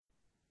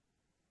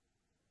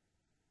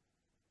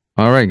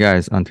All right,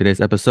 guys. On today's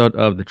episode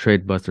of the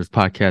Trade Busters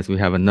podcast, we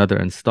have another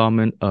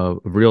installment of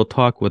Real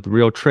Talk with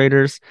Real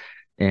Traders.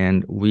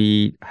 And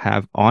we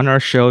have on our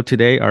show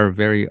today our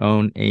very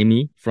own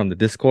Amy from the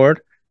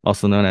Discord,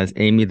 also known as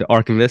Amy the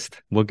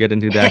Archivist. We'll get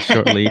into that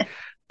shortly.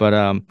 But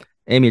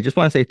Amy, I just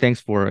want to say thanks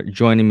for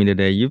joining me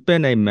today. You've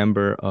been a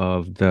member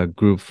of the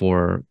group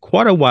for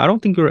quite a while. I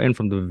don't think you were in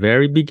from the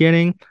very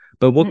beginning,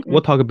 but we'll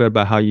Mm-mm. talk a bit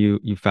about how you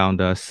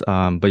found us.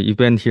 But you've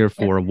been here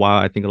Yeah. for a while.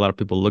 I think a lot of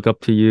people look up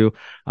to you.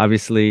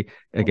 Obviously,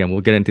 again,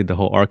 we'll get into the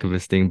whole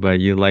archivist thing, but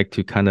you like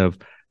to kind of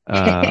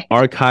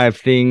archive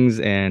things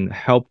and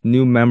help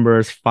new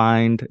members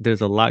find.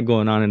 There's a lot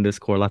going on in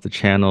Discord, lots of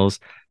channels.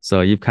 So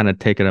you've kind of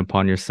taken it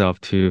upon yourself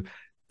to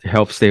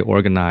help stay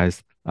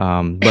organized.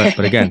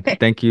 But again,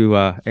 thank you,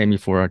 Amy,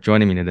 for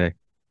joining me today.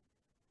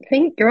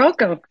 You're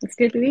welcome. It's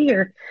good to be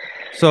here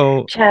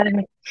So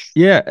chatting.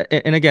 yeah,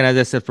 and again, as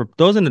I said, for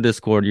those in the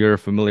Discord, you're a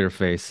familiar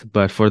face,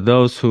 but for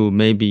those who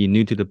may be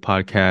new to the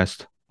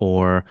podcast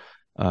or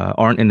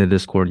aren't in the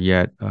Discord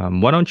yet,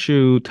 why don't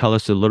you tell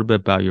us a little bit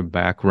about your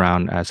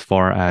background as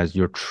far as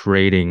your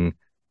trading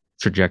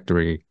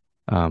trajectory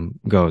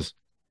goes?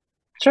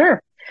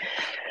 Sure.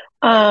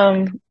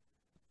 Um,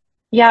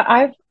 yeah,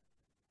 I've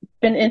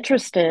been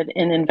interested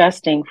in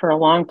investing for a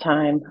long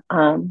time,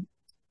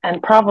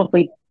 and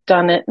probably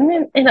done it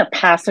in a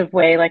passive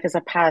way, like as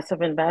a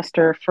passive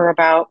investor for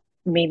about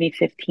maybe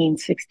 15,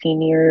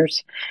 16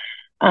 years.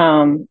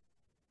 Um,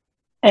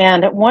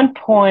 and at one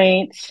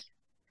point,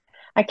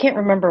 I can't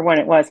remember when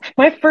it was.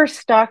 My first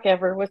stock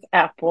ever was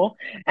Apple,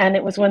 and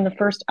it was when the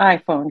first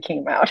iPhone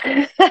came out.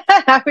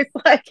 I was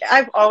like,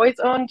 I've always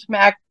owned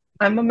Mac.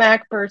 I'm a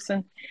Mac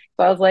person.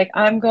 So I was like,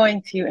 I'm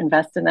going to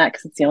invest in that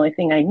because it's the only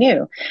thing I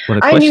knew. Well,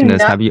 the I knew question is,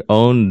 nothing have you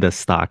owned the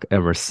stock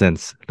ever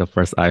since the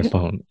first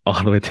iPhone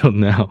all the way till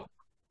now?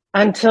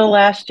 until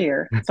last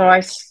year.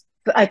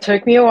 It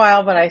took me a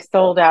while, but I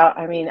sold out.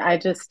 I mean,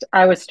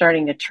 I was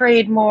starting to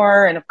trade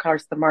more, and of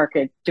course, the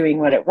market doing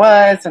what it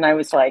was, and I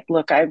was like,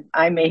 look,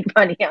 I made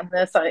money on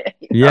this.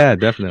 Yeah,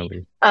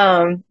 definitely.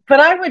 But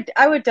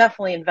I would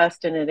definitely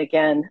invest in it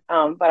again.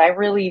 But I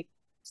really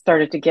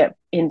started to get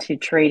into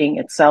trading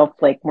itself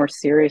like more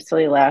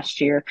seriously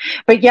last year.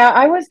 But yeah,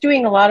 I was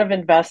doing a lot of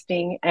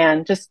investing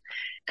and just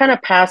kind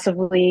of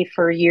passively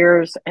for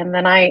years, and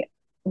then I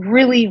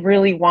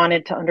really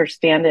wanted to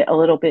understand it a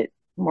little bit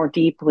more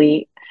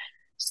deeply.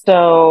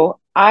 So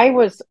I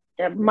was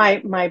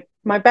my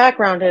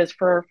background is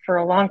for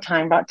a long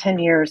time, about 10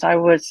 years, I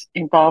was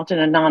involved in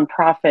a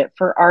nonprofit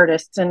for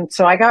artists. And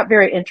so I got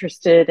very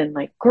interested in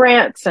like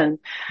grants and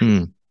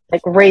Hmm.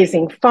 like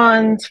raising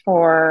funds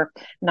for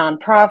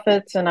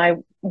nonprofits. And I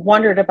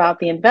wondered about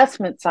the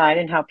investment side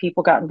and how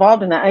people got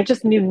involved in that. I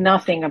just knew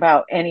nothing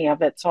about any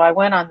of it. So I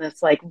went on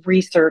this like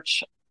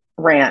research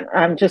rant.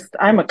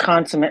 I'm a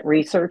consummate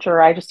researcher.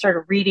 I just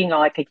started reading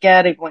all I could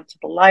get. I went to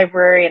the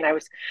library and I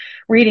was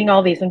reading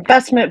all these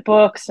investment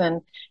books.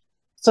 And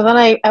so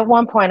then at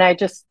one point, I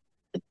just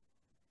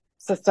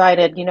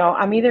decided,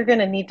 I'm either going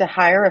to need to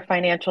hire a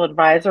financial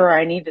advisor or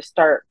I need to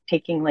start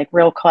taking like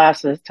real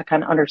classes to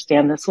kind of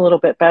understand this a little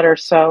bit better.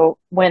 So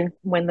when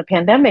the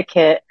pandemic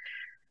hit,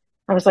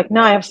 I was like,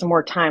 no, I have some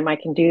more time. I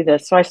can do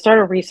this. So I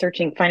started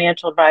researching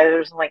financial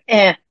advisors. I'm like,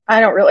 I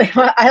don't really,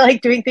 I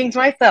like doing things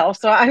myself.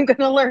 So I'm going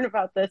to learn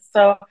about this.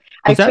 So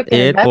I Was that took an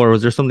it, investment. or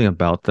was there something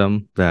about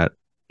them that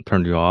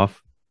turned you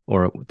off,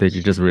 or did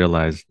you just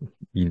realize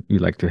you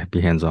like to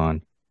be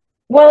hands-on?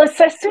 Well, as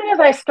soon as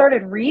I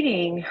started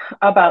reading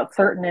about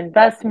certain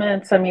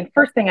investments, I mean,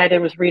 first thing I did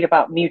was read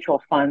about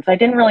mutual funds. I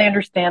didn't really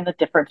understand the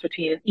difference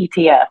between an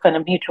ETF and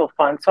a mutual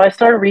fund. So I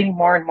started reading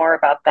more and more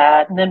about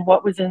that. And then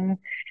what was in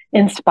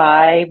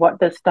SPY,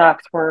 what the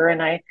stocks were.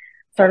 And I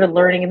started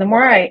learning. And the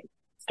more I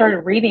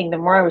started reading, the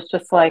more I was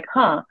just like,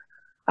 huh.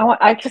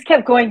 I just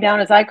kept going down,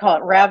 as I call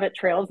it, rabbit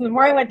trails. And the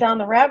more I went down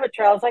the rabbit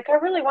trail, I was like, I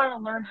really want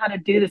to learn how to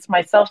do this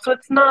myself. So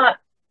it's not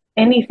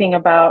anything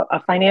about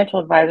a financial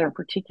advisor in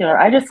particular.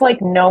 I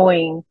like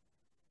knowing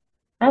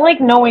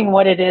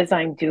what it is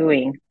I'm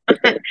doing.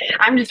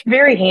 I'm just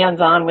very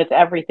hands-on with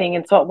everything.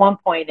 And so at one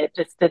point it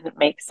just didn't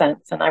make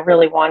sense. And I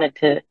really wanted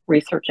to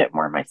research it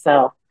more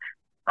myself.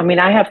 I mean,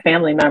 I have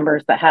family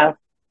members that have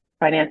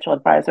financial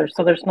advisors,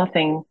 so there's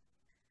nothing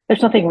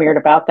weird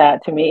about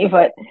that to me,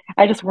 but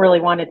I just really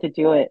wanted to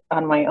do it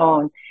on my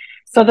own.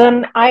 So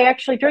then I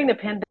actually during the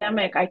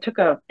pandemic I took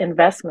a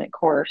investment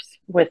course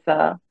with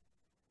a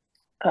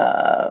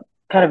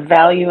kind of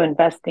value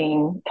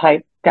investing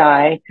type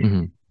guy,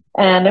 Hmm.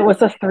 and it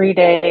was a 3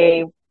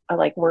 day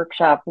like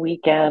workshop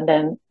weekend.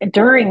 And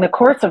during the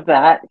course of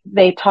that,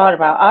 they taught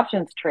about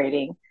options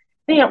trading.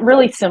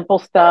 Really simple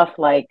stuff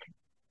like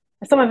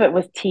some of it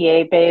was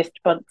TA based,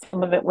 but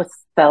some of it was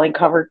selling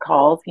covered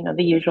calls.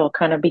 The usual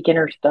kind of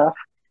beginner stuff.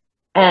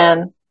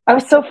 And I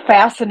was so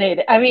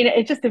fascinated. I mean,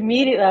 it just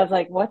immediately I was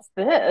like, "What's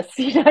this?"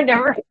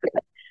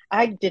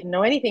 I didn't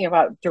know anything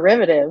about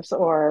derivatives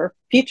or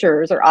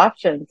futures or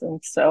options, and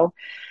so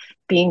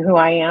being who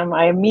I am,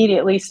 I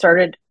immediately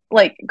started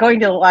like going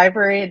to the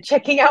library and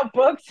checking out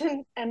books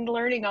and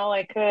learning all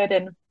I could.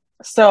 And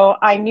So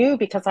I knew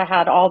because I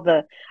had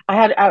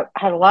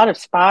a lot of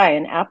SPY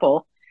and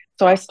Apple.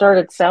 So I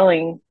started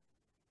selling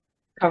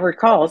covered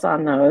calls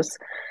on those.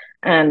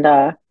 And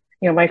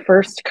my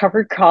first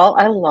covered call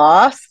I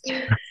lost.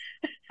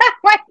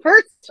 My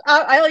first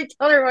I like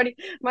tell everybody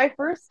my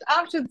first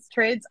options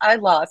trades I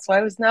lost. So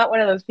I was not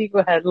one of those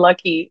people who had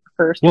lucky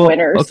first Well, a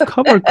winners.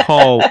 covered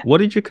call, what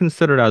did you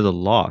consider as a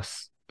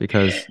loss?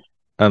 Because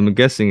I'm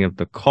guessing if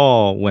the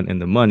call went in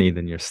the money,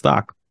 then your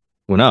stock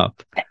went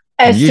up. And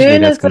As usually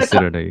soon that's as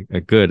considered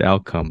a good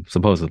outcome,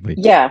 supposedly.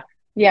 yeah,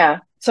 yeah.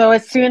 So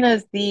as soon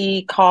as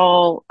the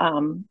call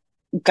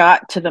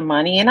got to the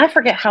money, and I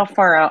forget how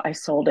far out I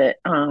sold it,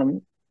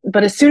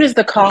 but as soon as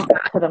the call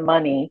got to the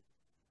money,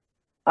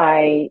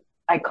 I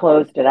I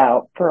closed it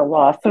out for a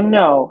loss. So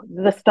no,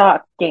 the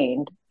stock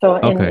gained. So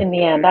in Okay. in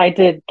the end, I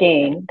did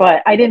gain,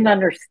 but I didn't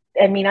understand.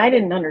 I mean, I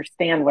didn't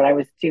understand what I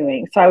was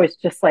doing. So I was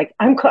just like,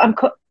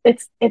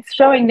 it's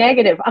showing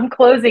negative. I'm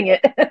closing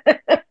it.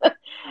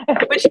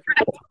 Which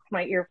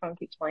my earphone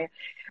keeps playing,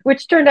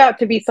 which turned out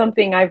to be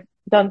something I've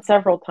done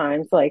several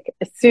times. Like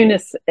as soon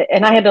as,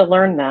 and I had to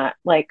learn that.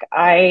 Like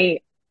my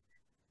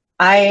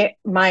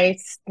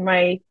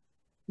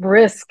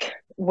risk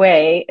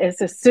way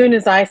is as soon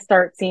as I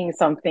start seeing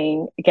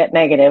something get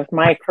negative,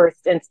 my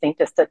first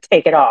instinct is to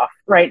take it off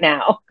right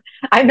now.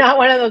 I'm not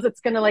one of those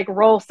that's going to like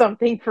roll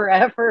something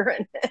forever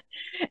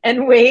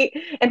and wait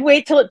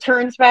till it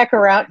turns back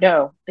around.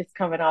 No, it's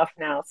coming off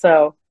now.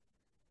 So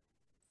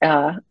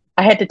uh,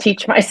 I had to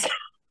teach myself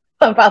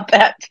about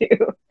that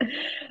too.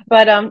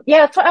 But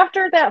yeah, so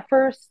after that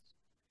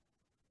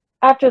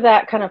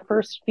kind of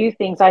first few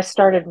things, I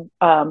started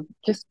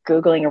just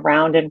Googling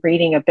around and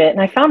reading a bit.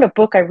 And I found a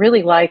book I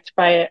really liked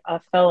by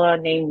a fellow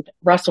named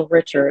Russell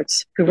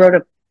Richards, who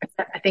wrote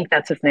I think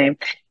that's his name.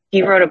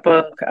 He wrote a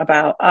book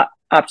about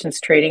options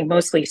trading,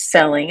 mostly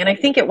selling. And I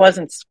think it was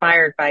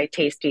inspired by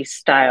Tasty's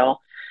style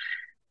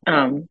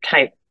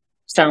type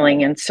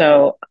selling. And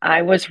so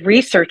I was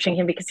researching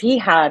him because he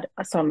had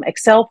some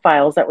Excel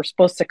files that were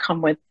supposed to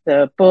come with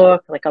the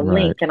book, like a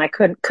Right. link, and I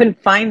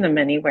couldn't find them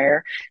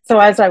anywhere. So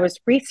as I was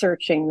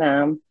researching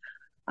them,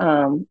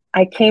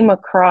 I came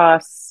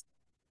across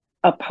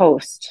a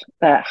post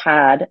that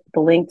had the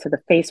link to the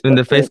In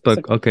the Facebook group.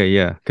 So Facebook, okay,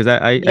 yeah. Because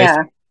I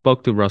yeah,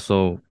 spoke to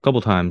Russell a couple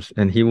times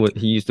and he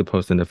used to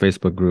post in the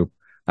Facebook group.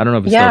 I don't know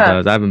if he still yeah,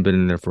 does. I haven't been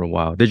in there for a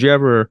while. Did you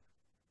ever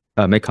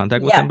make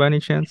contact with him yeah. by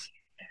any chance?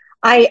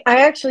 I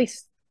actually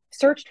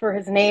searched for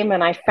his name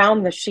and I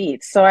found the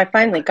sheets. So I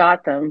finally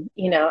got them,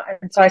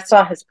 and so I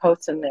saw his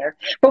posts in there.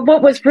 But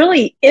what was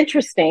really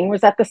interesting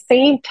was at the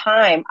same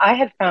time I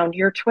had found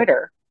your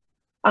Twitter.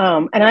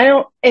 And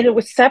it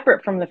was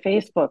separate from the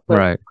Facebook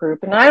Right.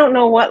 group. And I don't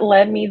know what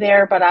led me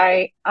there, but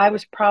I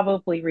was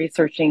probably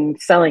researching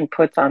selling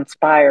puts on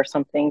SPY or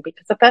something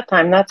because at that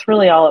time that's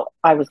really all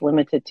I was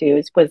limited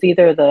to was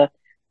either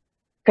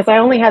because I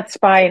only had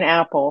SPY and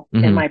Apple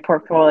in Hmm. my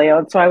portfolio,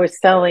 and so I was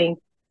selling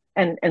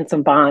and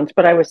some bonds,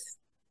 but I was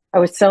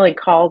selling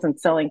calls and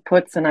selling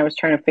puts, and I was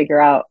trying to figure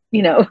out,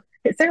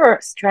 is there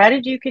a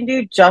strategy you can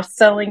do just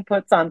selling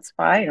puts on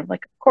SPY? And I'm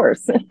like, of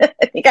course.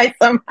 I think I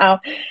somehow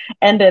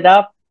ended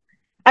up.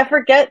 I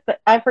forget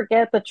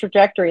the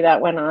trajectory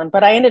that went on,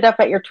 but I ended up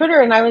at your Twitter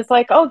and I was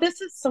like, oh,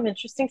 this is some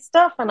interesting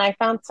stuff. And I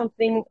found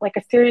something like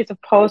a series of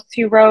posts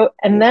you wrote.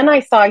 And then I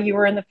saw you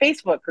were in the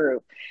Facebook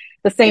group,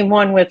 the same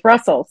one with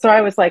Russell. So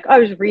I was like, I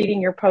was reading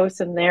your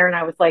posts in there and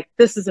I was like,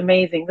 this is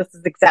amazing. This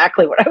is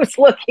exactly what I was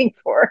looking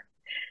for.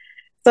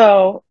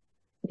 So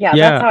yeah, that's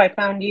Yeah, how I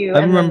found you. I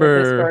And then the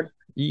remember Discord.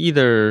 you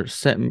either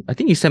I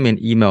think you sent me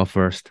an email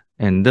first,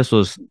 and this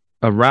was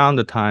around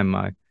the time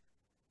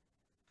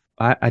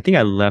I think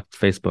I left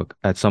Facebook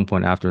at some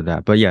point after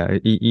that. But yeah,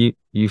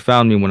 you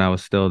found me when I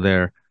was still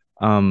there.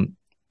 And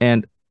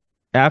and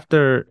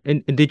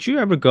did you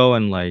ever go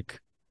and like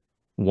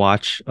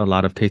watch a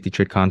lot of Tasty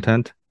Trade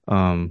content?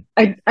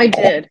 I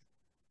did.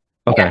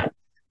 Okay. Yeah.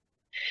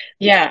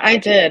 Yeah, I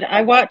did.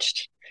 I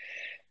watched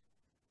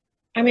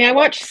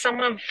some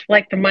of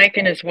like the Mike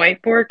and his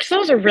whiteboard because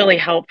those are really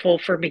helpful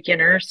for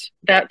beginners,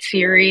 that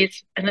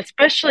series. And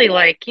especially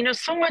like,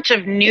 so much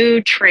of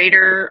new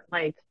trader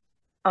like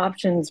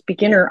options,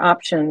 beginner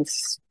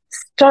options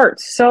start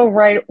so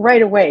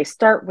right away,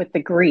 start with the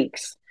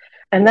Greeks.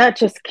 And that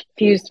just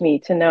confused me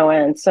to no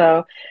end.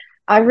 So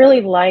I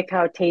really like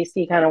how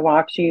Tasty kind of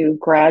walks you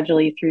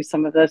gradually through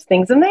some of those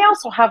things. And they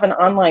also have an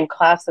online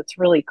class that's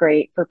really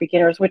great for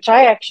beginners, which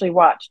I actually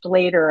watched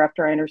later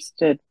after I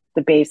understood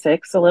the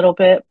basics a little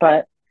bit.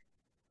 But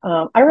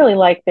I really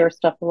like their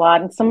stuff a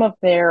lot. And some of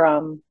their,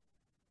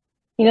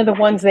 the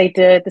ones they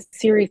did, the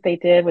series they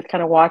did with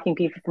kind of walking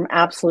people from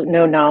absolute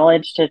no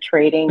knowledge to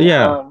trading.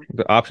 Yeah,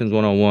 the options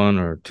 101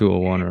 or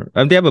 201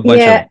 or they have a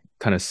bunch of Yeah,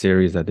 kind of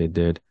series that they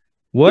did.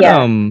 What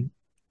yeah,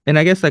 and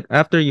I guess like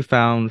after you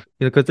found,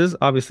 because there's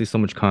obviously so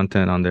much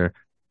content on there,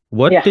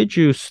 what yeah. did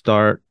you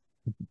start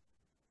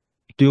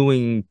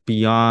doing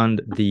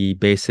beyond the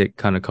basic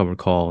kind of cover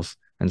calls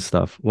and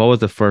stuff? What was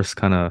the first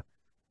kind of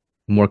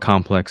more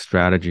complex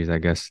strategies, I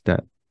guess,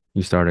 that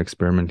you started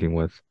experimenting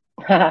with?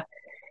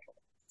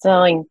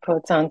 Selling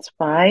puts on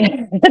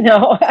SPY.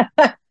 No.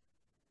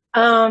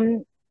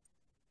 um,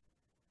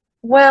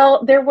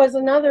 well, there was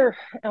another,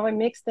 oh, I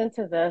mixed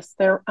into this.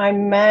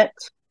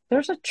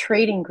 There's a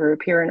trading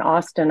group here in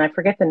Austin. I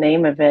forget the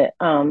name of it.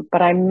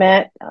 But I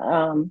met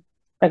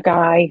a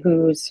guy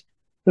who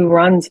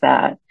runs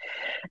that.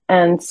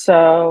 And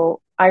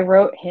so I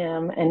wrote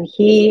him and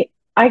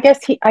I guess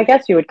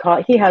you would call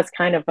it, he has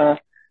kind of a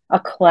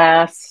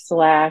class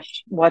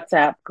slash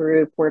WhatsApp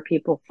group where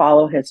people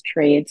follow his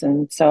trades.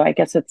 And so I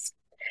guess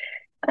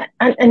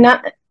and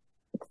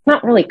it's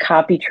not really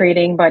copy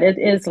trading, but it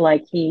is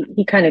like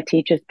he kind of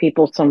teaches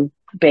people some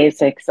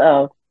basics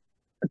of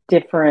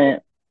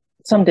different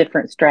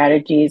different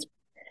strategies.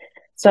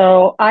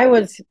 So I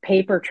was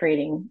paper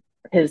trading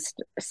his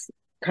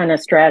kind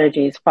of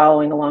strategies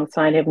following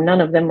alongside him.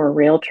 None of them were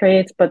real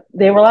trades, but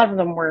a lot of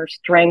them were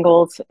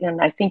strangles.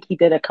 And I think he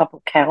did a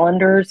couple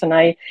calendars, and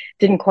I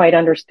didn't quite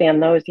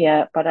understand those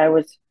yet, but I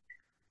was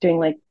doing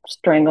like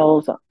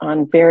strangles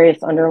on various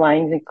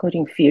underlyings,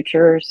 including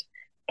futures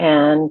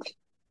and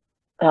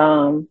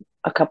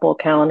a couple of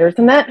calendars,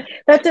 and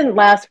that didn't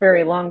last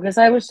very long because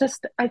I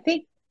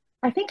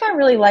think I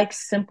really like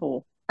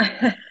simple.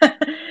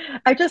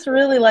 I just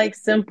really like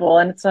simple,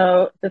 and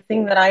so the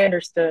thing that I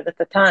understood at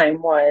the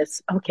time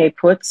was okay,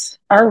 puts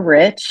are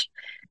rich,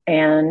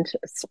 and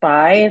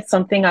SPY is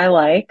something I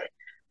like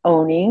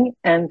owning,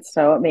 and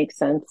so it makes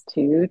sense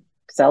to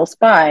sell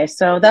SPY.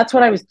 So that's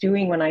what I was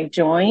doing when I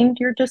joined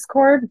your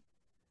Discord,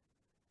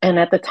 and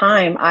at the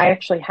time I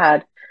actually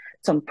had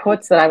some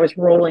puts that I was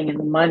rolling in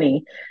the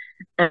money,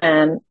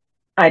 and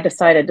I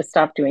decided to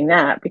stop doing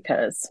that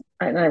because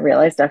and I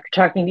realized after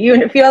talking to you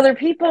and a few other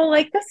people,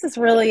 like this is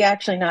really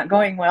actually not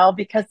going well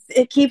because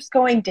it keeps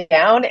going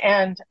down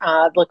and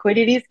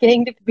liquidity is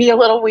getting to be a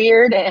little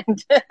weird.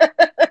 And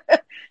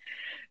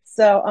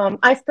so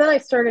I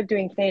started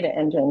doing Theta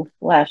Engine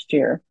last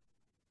year.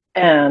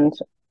 And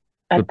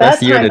The at best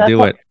that year time, to that's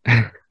do all,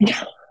 it.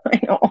 yeah,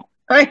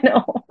 I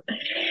know.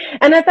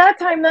 And at that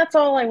time, that's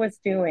all I was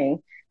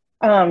doing.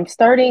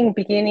 Starting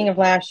beginning of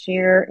last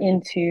year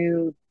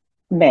into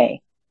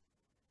May.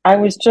 I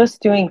was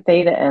just doing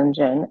Theta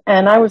Engine,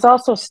 and I was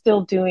also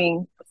still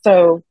doing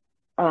so.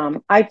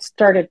 I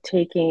started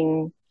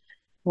taking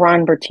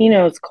Ron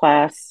Bertino's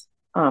classes,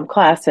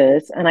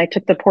 and I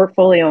took the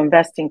portfolio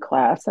investing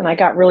class, and I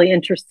got really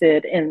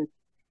interested in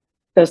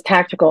those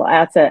tactical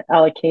asset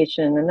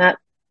allocation, and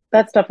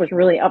that stuff was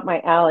really up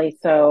my alley.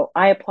 So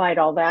I applied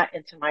all that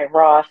into my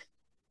Roth,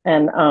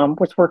 and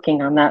was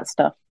working on that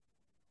stuff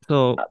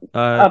So,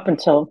 up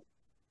until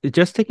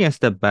just taking a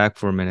step back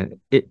for a minute,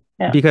 it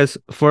yeah. because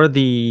for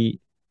the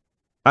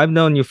I've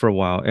known you for a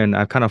while and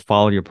I've kind of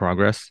followed your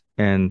progress.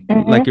 And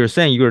like Mm-hmm. you were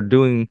saying, you were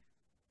doing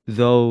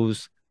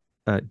those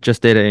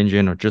just data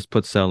engine or just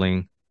put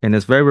selling, and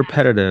it's very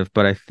repetitive.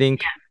 But I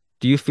think,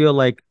 do you feel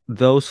like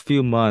those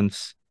few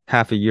months,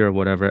 half a year or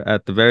whatever,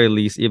 at the very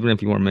least, even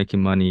if you weren't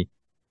making money,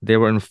 they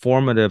were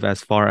informative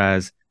as far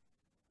as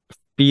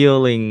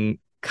feeling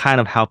kind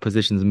of how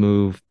positions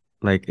move?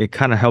 Like it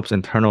kind of helps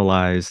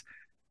internalize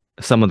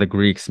some of the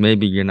Greeks.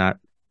 Maybe you're not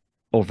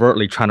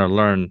overtly trying to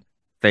learn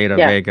Theta,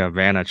 Yeah, Vega,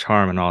 Vanna,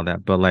 Charm, and all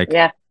that, but like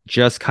yeah,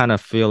 just kind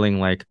of feeling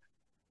like,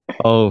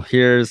 oh,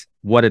 here's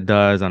what it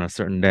does on a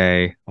certain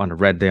day, on a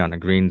red day, on a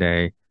green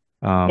day.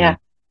 yeah, Um,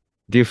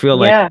 do you feel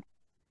like yeah.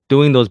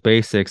 doing those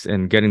basics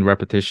and getting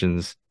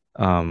repetitions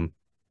um,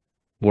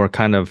 were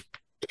kind of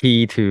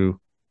key to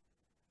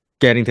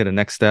getting to the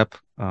next step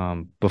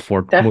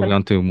before moving Definitely.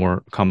 on to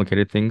more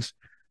complicated things?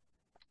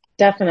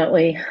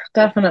 Definitely,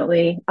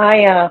 definitely.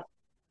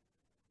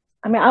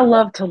 I mean, I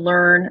love to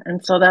learn,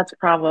 and so that's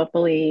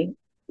probably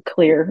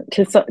clear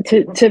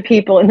to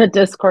people in the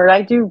Discord.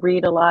 I do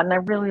read a lot, and I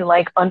really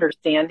like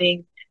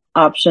understanding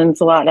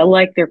options a lot. I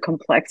like their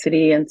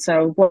complexity, and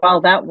so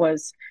while that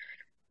was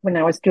when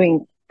I was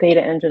doing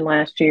Theta Engine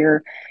last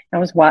year, I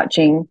was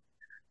watching.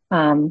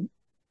 Um,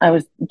 I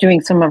was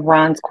doing some of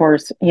Ron's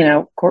course,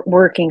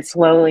 working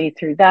slowly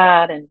through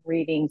that and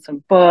reading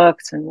some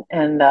books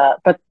and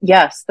but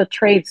yes, the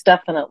trades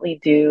definitely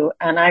do.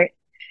 And I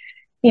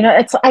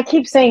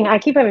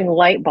keep having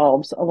light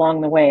bulbs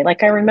along the way.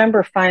 Like I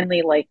remember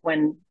finally, like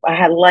when I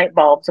had light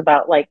bulbs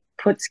about like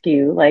put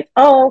skew, like,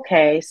 oh,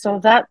 okay, so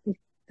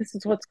this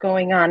is what's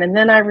going on. And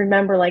then I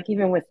remember like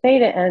even with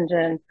Theta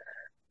Engine,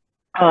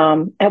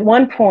 at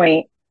one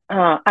point,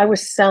 I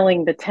was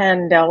selling the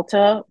 10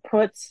 Delta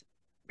puts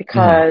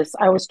Hmm. because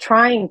I was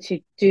trying to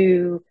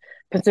do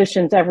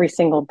positions every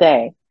single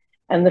day.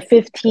 And the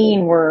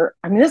 15 were,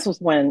 I mean, this was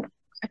when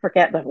I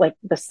forget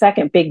the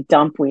second big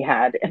dump we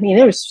had. I mean,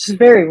 it was just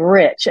very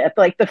rich at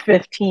like the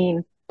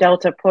 15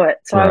 Delta put.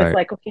 So I was Right.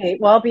 like, okay,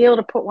 well, I'll be able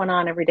to put one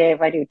on every day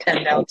if I do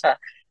 10 Delta.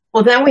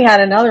 Well, then we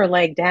had another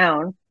leg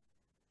down,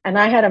 and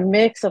I had a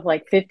mix of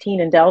like 15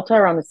 and Delta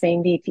on the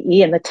same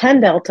DTE, and the 10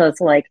 Deltas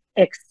like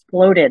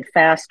exploded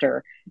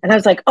faster. And I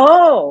was like,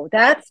 oh,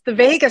 that's the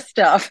Vegas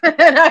stuff.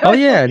 And I Oh was like,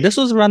 yeah, this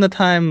was around the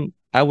time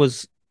I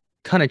was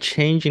kind of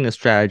changing the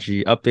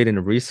strategy, updating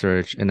the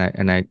research, and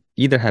I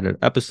either had an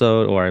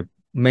episode or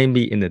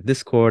maybe in the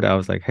Discord, I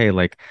was like, hey,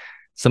 like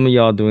some of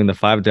y'all doing the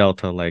 5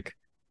 delta, like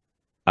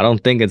I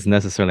don't think it's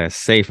necessarily as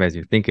safe as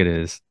you think it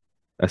is,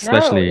 No,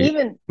 especially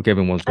even,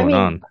 given what's I going mean,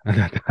 on.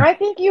 I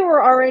think you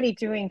were already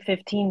doing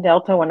 15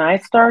 Delta when I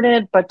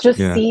started, but just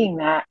Yeah. seeing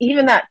that,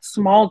 even that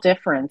small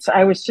difference,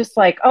 I was just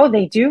like, oh,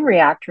 they do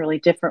react really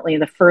differently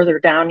the further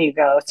down you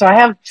go. So I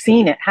have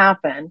seen it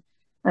happen.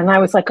 And I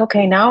was like,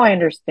 okay, now I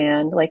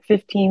understand. Like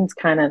 15's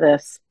kind of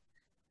this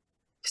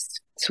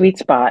sweet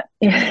spot.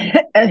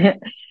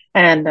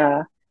 And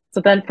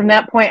so then from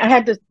that point, I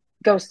had to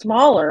go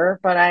smaller,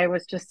 but I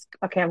was just,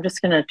 okay, I'm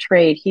just going to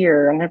trade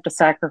here. I'm going to have to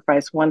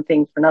sacrifice one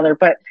thing for another.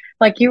 But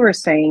like you were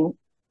saying,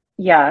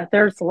 yeah, I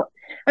mean,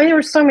 there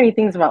were so many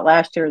things about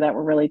last year that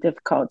were really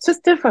difficult. It's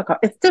just difficult.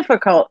 It's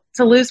difficult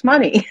to lose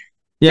money.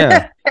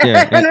 Yeah. And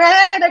Yeah. And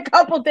I had a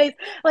couple days,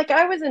 like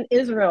I was in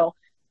Israel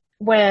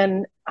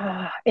when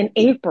in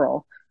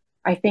April,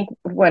 I think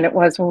when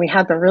we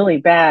had the really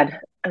bad,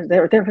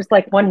 there was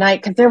like one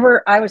night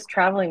because I was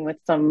traveling with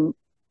some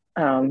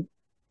um,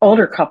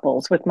 older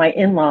couples with my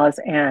in-laws,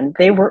 and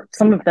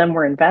some of them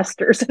were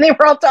investors, and they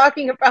were all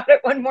talking about it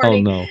one oh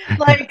morning. no.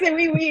 Like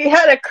we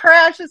had a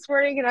crash this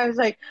morning, and I was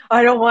like,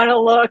 I don't want to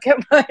look at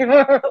my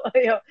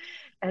portfolio.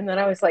 And then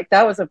I was like,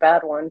 that was a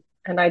bad one.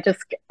 And I was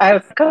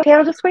like, okay,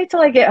 I'll just wait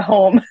till I get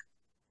home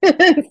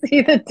and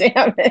see the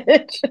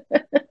damage.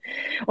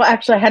 Well,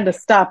 actually, I had to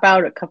stop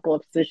out a couple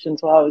of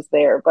positions while I was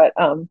there, but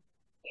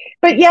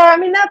yeah, I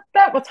mean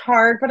that was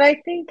hard. But I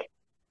think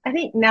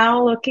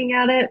now looking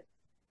at it,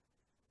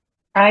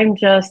 I'm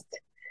just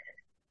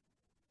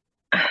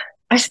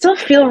I still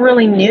feel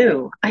really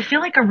new. I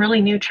feel like a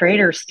really new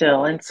trader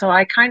still, and so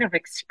I kind of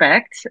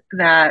expect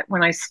that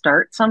when I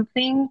start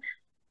something,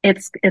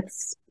 it's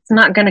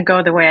not going to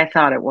go the way I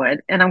thought it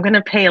would, and I'm going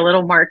to pay a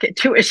little market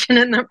tuition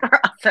in the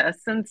process.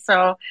 And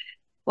so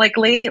like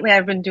lately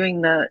I've been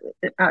doing the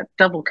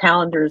double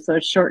calendars,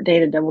 those short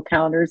dated double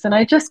calendars, and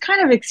I just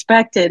kind of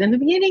expected in the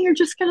beginning you're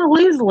just going to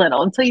lose a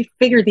little until you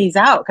figure these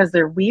out because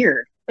they're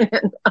weird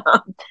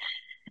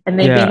and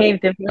they Yeah.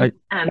 behave differently. I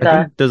And I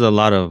think there's a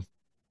lot of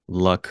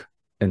luck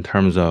in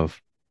terms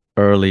of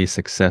early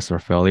success or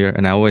failure.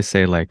 And I always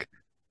say like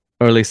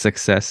early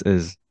success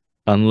is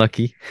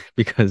unlucky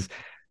because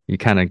you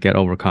kind of get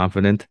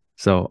overconfident.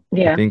 So I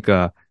yeah, think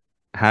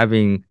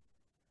having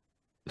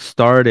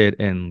started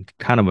in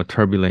kind of a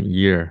turbulent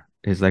year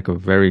is like a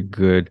very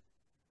good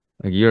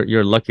like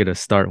you're lucky to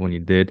start when you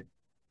did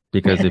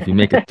because if you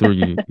make it through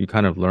you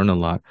kind of learn a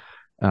lot.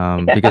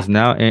 yeah, Because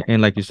now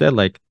and like you said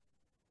like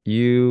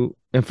you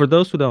and for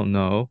those who don't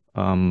know,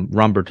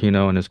 Ron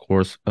Bertino and his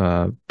course,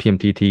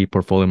 PMTT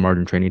Portfolio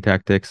Margin Training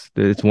Tactics,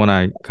 it's one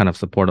I kind of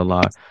support a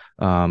lot.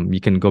 You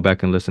can go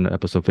back and listen to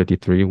episode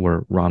 53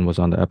 where Ron was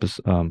on the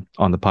episode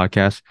on the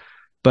podcast.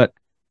 But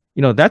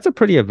that's a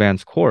pretty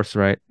advanced course,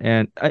 right?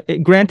 And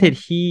granted,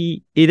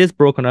 it is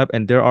broken up,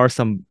 and there are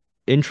some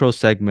intro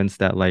segments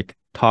that like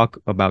talk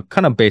about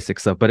kind of basic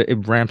stuff, but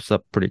it ramps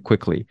up pretty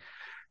quickly.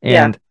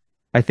 yeah. And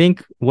I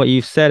think what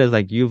you've said is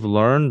like you've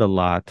learned a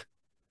lot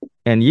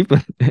and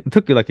it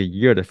took you like a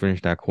year to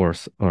finish that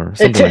course or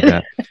It something like did.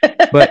 that.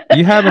 But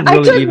you haven't I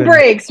really took even,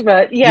 breaks,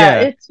 but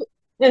yeah,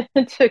 yeah,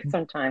 it took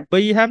some time.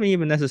 but you haven't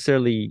even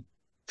necessarily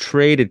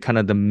traded kind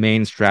of the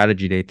main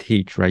strategy they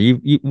teach, right?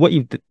 What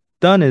you've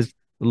done is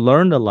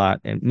learned a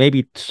lot and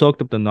maybe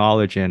soaked up the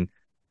knowledge and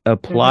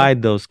Hmm.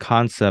 applied those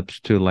concepts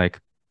to like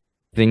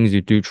things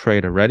you do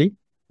trade already.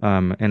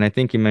 And I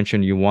think you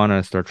mentioned you want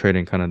to start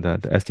trading kind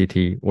of the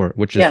STT or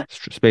which is Yeah,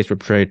 space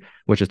rip trade,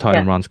 which is taught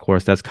in yeah, Ron's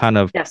course. That's kind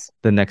of yes,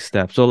 the next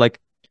step. So like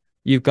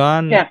you've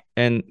gone yeah.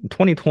 and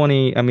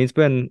 2020, I mean, it's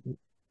been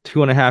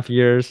 2.5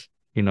 years.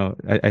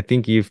 I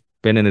think you've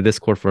been in the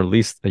Discord for at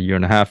least a year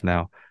and a half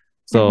now.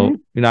 So, Hmm.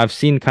 I've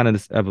seen kind of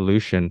this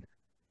evolution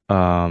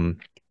um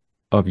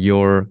of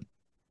your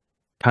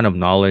kind of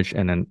knowledge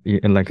and then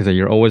and like I said,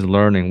 you're always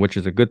learning, which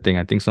is a good thing.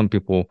 I think some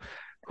people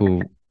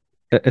who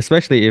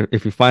especially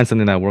if you find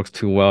something that works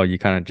too well, you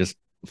kind of just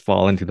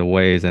fall into the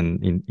ways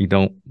and you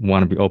don't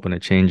want to be open to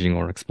changing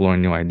or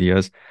exploring new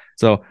ideas.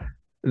 So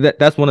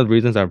that's one of the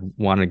reasons I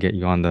wanted to get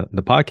you on the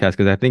podcast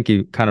because I think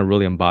you kind of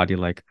really embody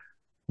like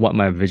what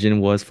my vision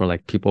was for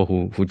like people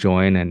who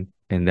join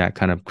and that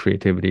kind of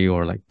creativity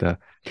or like the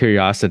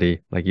curiosity,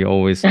 like you're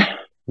always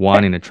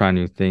wanting to try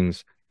new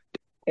things.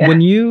 Yeah.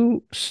 When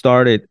you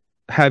started,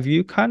 have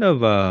you kind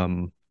of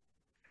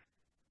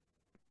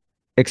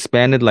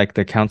expanded like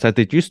the account size?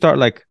 Did you start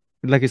like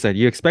I said,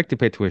 you expect to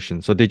pay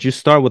tuition. So did you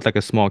start with like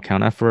a small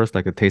account at first,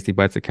 like a Tasty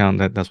Bites account?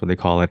 That's what they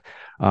call it.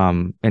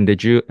 And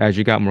did you, as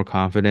you got more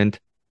confident,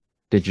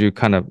 did you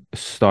kind of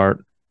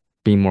start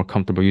being more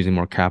comfortable using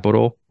more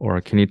capital? Or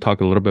can you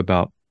talk a little bit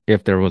about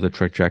if there was a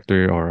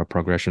trajectory or a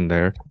progression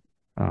there?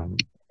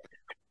 Um,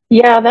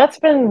 Yeah, that's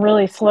been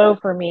really slow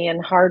for me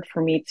and hard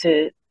for me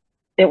to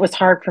it was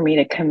hard for me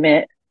to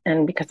commit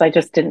and because I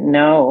just didn't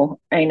know.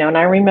 And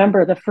I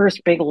remember the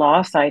first big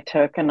loss I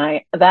took and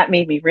I that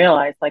made me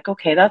realize like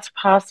okay, that's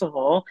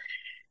possible.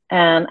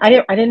 And I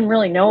didn't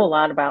really know a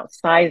lot about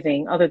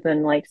sizing other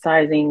than like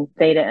sizing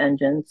data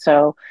engines.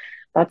 So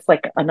that's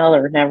like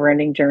another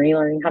never-ending journey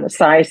learning how to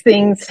size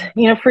things,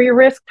 for your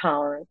risk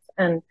tolerance.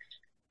 And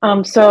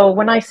So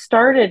when I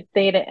started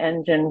Theta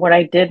Engine, what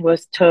I did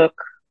was took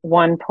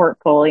one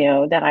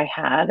portfolio that I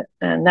had,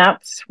 and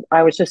that's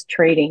I was just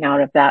trading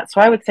out of that.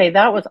 So I would say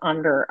that was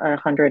under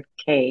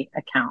 100K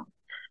account.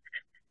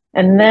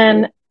 And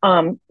then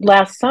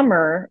last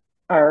summer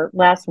or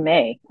last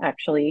May,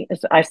 actually,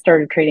 is I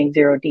started trading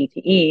zero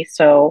DTE.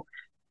 So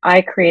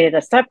I created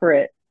a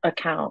separate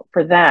account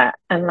for that,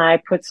 and I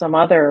put some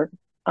other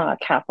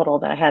capital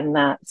that I had in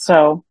that.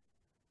 So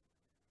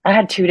I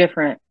had two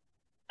different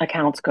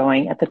accounts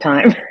going at the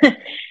time.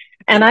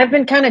 And I've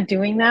been kind of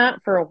doing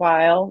that for a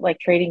while, like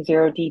trading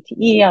zero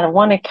DTE out of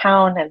one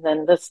account, and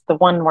then the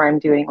one where I'm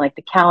doing like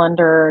the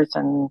calendars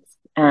and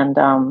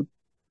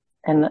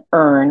the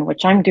earn,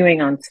 which I'm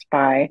doing on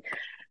SPY.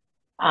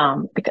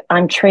 Because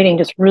I'm trading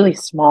just really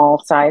small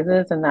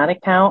sizes in that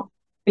account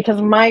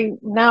because my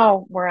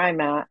now where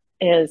I'm at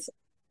is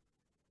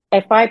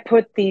if I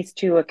put these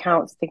two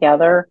accounts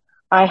together,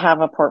 I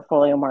have a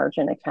portfolio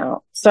margin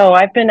account. So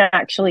I've been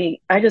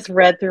I just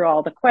read through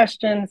all the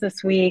questions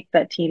this week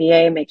that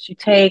TDA makes you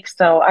take.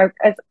 So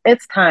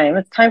it's time.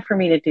 It's time for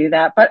me to do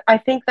that. But I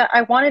think that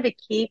I wanted to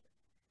keep,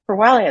 for a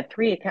while, I had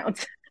three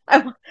accounts.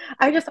 I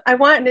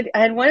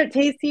had one at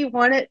Tasty,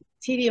 one at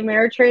TD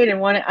Ameritrade,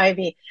 and one at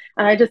IB.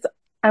 And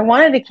I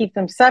wanted to keep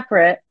them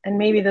separate. And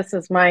maybe this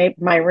is my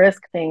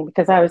risk thing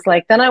because I was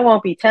like, then I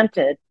won't be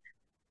tempted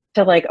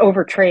to like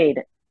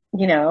overtrade,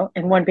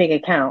 in one big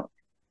account.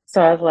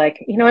 So I was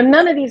like, and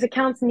none of these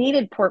accounts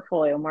needed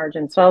portfolio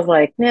margin. So I was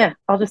like, nah,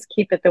 I'll just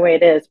keep it the way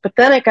it is. But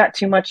then it got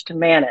too much to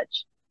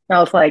manage. And I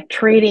was like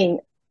trading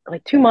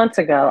like 2 months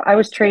ago, I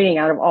was trading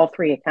out of all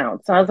three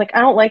accounts. So I was like, I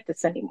don't like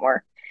this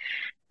anymore.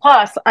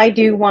 Plus, I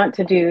do want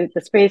to do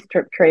the space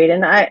trip trade.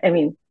 And I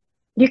mean,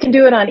 you can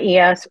do it on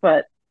ES,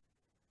 but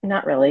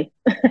not really.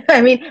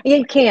 I mean,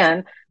 you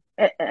can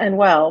and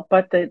well,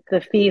 but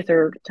the fees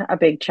are a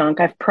big chunk.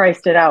 I've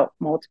priced it out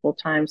multiple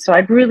times, so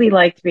I'd really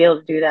like to be able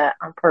to do that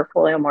on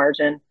portfolio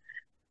margin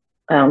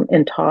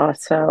in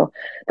TOS. So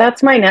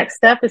that's my next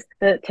step is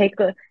to take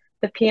the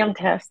PM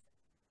test,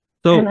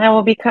 and So,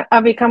 I'll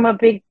become a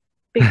big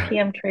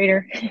PM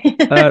trader.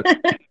 uh,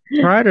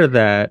 prior to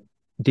that,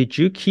 did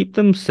you keep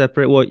them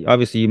separate? Well,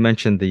 obviously you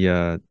mentioned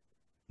the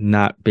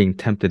not being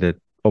tempted to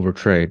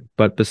overtrade,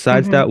 but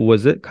besides hmm that,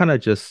 was it kind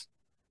of just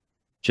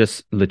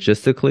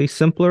logistically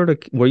simpler to,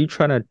 were you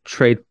trying to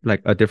trade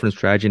like a different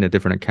strategy in a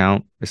different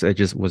account? It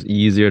just was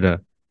easier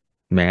to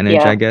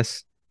manage, I Yeah,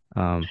 guess.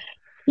 Um,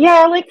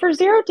 yeah. Like for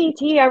zero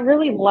DT, I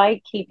really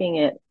like keeping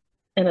it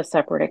in a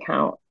separate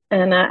account,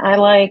 and I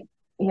like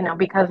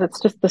because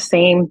it's just the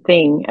same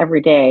thing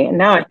every day. And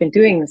now I've been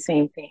doing the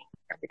same thing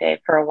every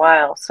day for a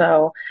while,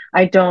 so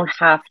I don't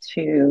have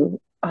to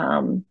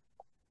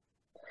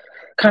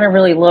kind of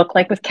really look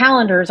like with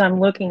calendars. I'm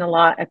looking a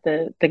lot at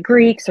the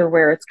Greeks or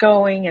where it's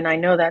going, and I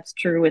know that's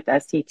true with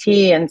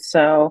SCT. And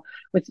so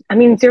I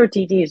mean, zero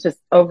DD is just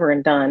over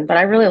and done. But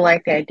I really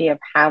like the idea of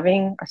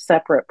having a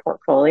separate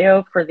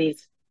portfolio for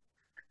these.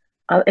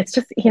 It's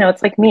just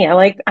it's like me. I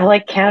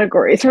like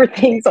categories for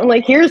things. I'm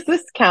like, here's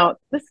this count.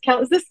 This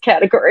counts this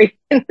category,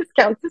 and this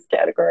counts this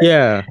category.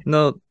 yeah,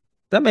 no,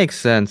 that makes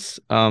sense.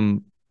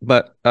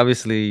 But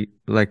obviously,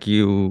 like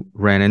you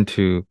ran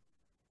into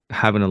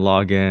having to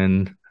log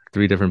in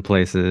three different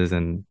places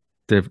and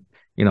diff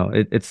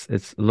it's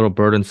a little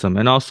burdensome.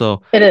 And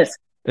also, It is.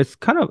 it's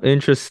kind of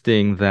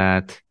interesting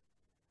that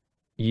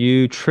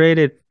you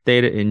traded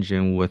Data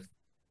Engine with,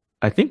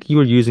 I think you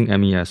were using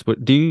MES, but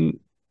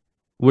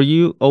were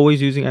you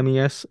always using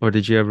MES or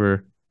did you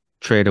ever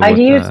trade it I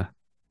with used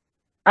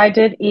I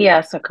did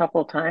ES a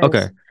couple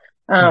okay. times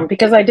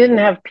because I didn't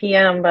have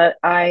PM, but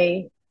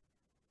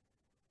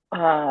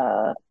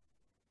uh,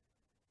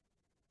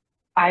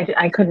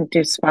 I couldn't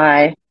do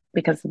spy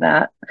because of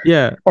that,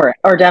 Yeah,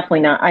 or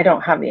definitely not. I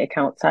don't have the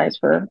account size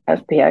for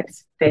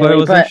SPX but it daily,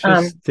 was but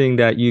interesting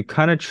that you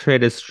kind of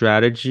traded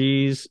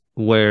strategies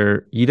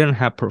where you didn't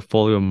have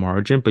portfolio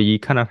margin, but you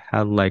kind of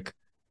had like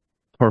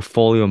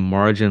portfolio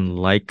margin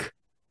like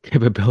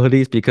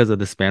capabilities because of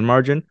the span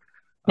margin.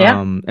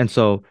 yeah, And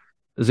so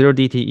zero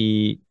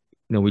DTE,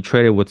 we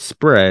traded with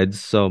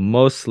spreads, so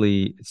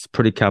mostly it's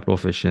pretty capital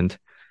efficient.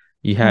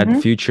 You had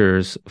hmm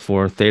futures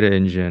for Theta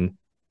Engine,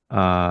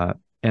 uh,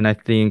 and I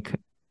think,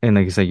 and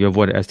like I said, you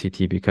avoided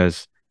STT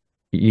because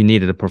you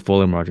needed a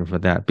portfolio margin for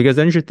that. Because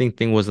the interesting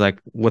thing was like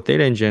with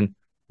Theta Engine,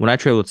 when I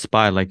trade with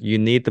SPY, like you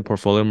need the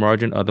portfolio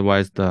margin,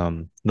 otherwise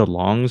the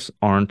longs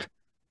aren't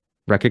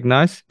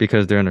recognized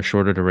because they're in a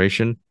shorter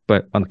duration.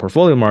 But on the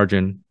portfolio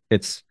margin,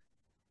 it's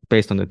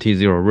based on the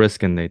T0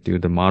 risk and they do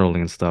the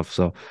modeling and stuff.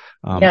 So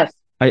um, yes,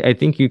 I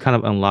think you kind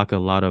of unlock a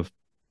lot of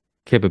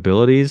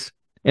capabilities.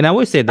 And I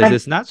always say this, I'm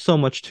it's not so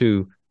much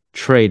to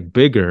trade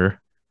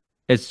bigger,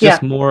 it's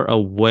just yeah, more a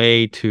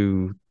way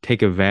to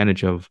take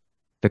advantage of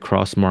the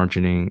cross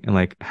margining and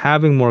like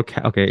having more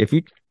okay, if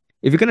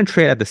you're gonna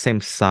trade at the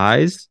same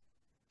size,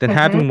 then hmm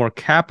having more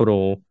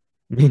capital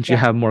means you yeah,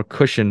 have more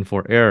cushion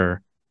for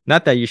error.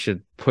 Not that you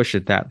should push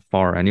it that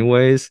far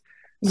anyways.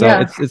 So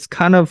yeah. it's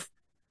kind of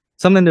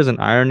something there's an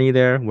irony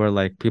there where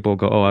like people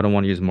go, oh, I don't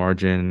want to use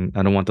margin,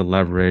 I don't want the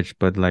leverage,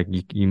 but like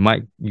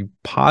you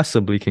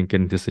possibly can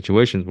get into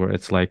situations where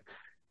it's like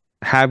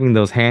having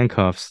those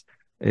handcuffs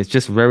is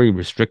just very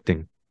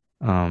restricting.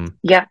 Um,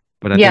 Yeah.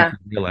 but I think Yeah. you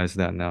realize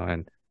that now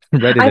and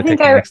ready to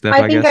take the next step, I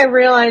I think I guess.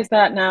 realize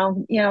that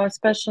now,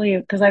 especially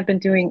because I've been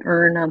doing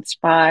earn on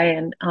SPY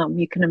and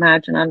you can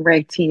imagine on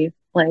Reg T,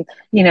 like,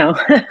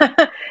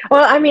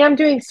 well, I mean, I'm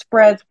doing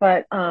spreads,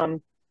 but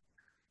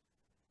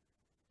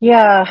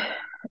yeah,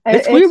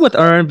 It's weird it's with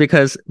earn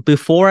because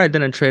before I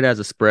didn't trade as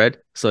a spread,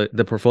 so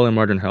the portfolio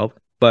margin helped.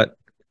 But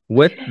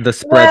with the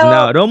spreads now,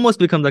 well, it almost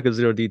becomes like a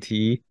zero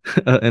DTE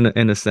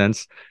in a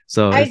sense.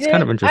 So it's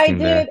kind of interesting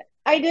there.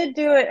 I did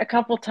do it a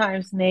couple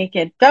times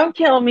naked. Don't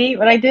kill me,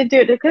 but I did do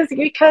it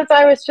because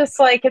I was just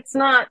like, it's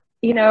not,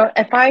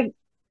 if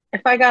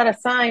I got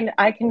assigned,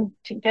 I can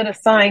get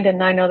assigned,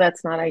 and I know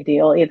that's not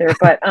ideal either.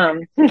 But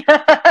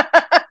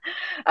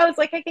I was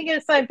like, I can get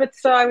assigned, but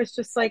so I was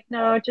just like,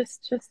 no,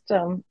 just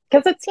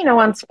because it's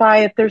on Spy,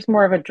 if there's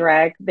more of a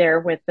drag there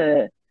with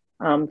the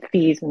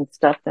fees and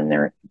stuff than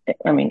there,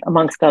 I mean,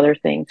 amongst other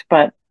things,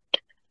 but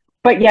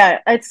yeah,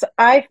 it's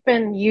I've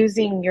been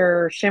using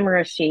your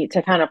Shimmer sheet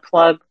to kind of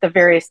plug the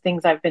various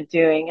things I've been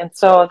doing. And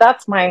so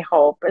that's my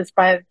hope is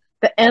by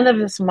the end of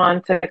this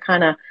month to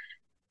kind of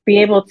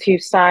be able to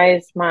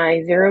size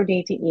my zero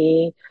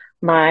DTE,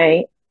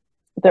 my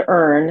the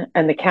earn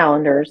and the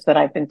calendars that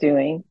I've been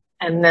doing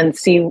and then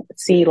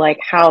see like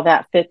how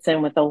that fits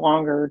in with a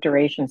longer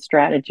duration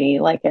strategy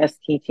like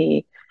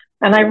STT.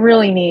 And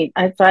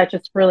I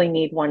just really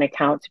need one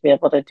account to be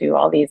able to do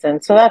all these.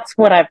 And so that's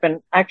what I've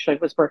been actually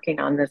was working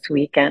on this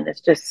weekend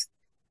is just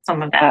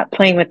some of that,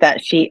 playing with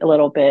that sheet a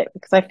little bit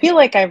because I feel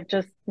like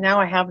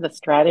now I have the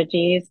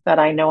strategies that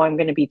I know I'm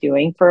going to be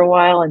doing for a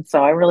while. And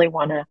so I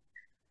want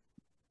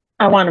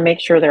to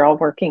make sure they're all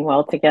working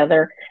well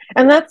together.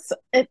 And that's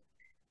it.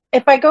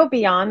 If I go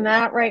beyond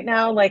that right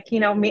now, like,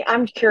 me,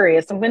 I'm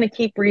curious. I'm going to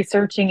keep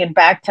researching and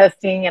back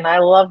testing, and I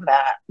love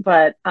that.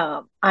 But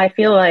I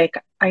feel like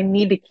I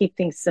need to keep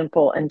things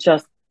simple and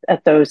just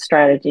at those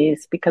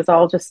strategies because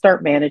I'll just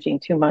start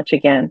managing too much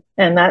again.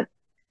 And that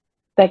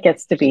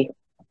gets to be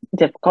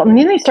difficult. And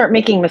then you start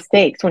making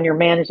mistakes when you're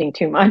managing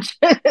too much.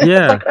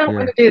 It's like, Yeah, I don't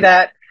want yeah. to do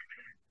that.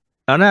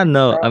 On that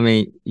note, I So,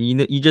 mean,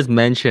 you just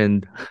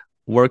mentioned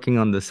working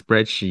on the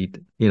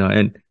spreadsheet,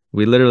 and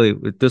we literally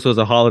this was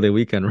a holiday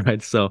weekend,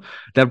 right? So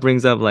that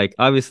brings up like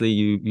obviously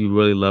you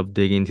really love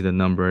digging into the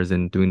numbers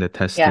and doing the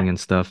yeah. testing and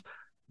stuff.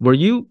 Were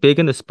you big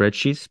into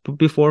spreadsheets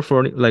before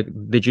for like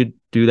did you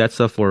do that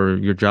stuff for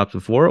your jobs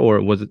before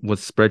or was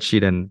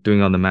spreadsheet and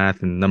doing all the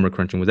math and number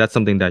crunching was that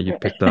something that you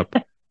picked up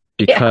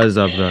Yeah. because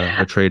of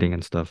the trading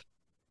and stuff?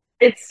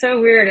 It's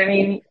so weird. I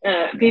mean,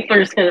 people are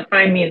just going to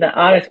find me the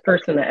oddest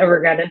person that ever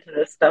got into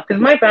this stuff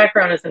because my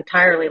background is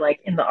entirely like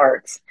in the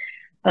arts.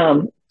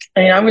 Um,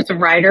 I mean, I was a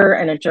writer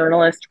and a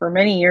journalist for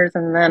many years,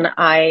 and then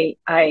I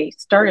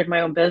started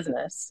my own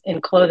business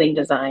in clothing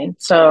design.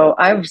 So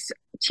I was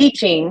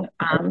teaching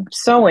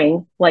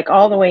sewing like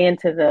all the way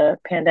into the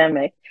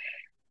pandemic,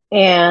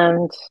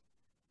 and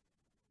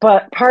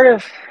but part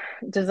of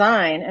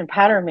design and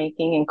pattern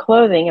making and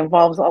clothing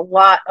involves a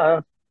lot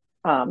of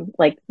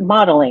like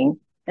modeling.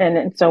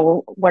 And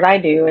so what I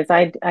do is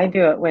I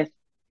do it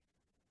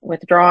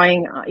with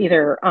drawing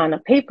either on a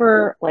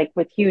paper, like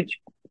with huge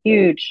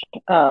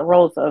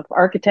rolls of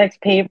architect's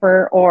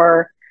paper,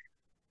 or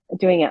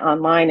doing it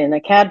online in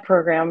a CAD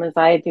program. Is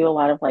I do a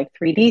lot of like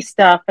 3D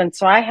stuff, and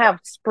so I have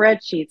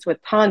spreadsheets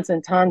with tons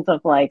and tons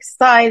of like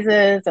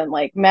sizes and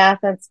like math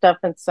and stuff,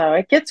 and so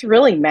it gets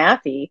really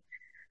mathy,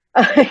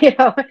 you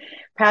know,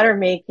 pattern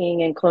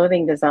making and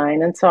clothing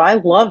design, and so I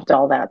loved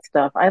all that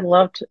stuff. I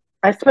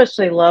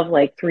especially love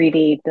like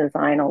 3D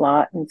design a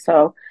lot, and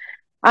so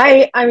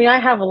I mean, I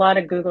have a lot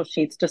of Google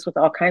Sheets just with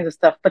all kinds of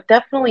stuff, but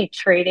definitely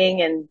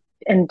trading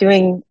and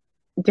doing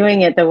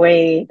it the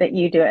way that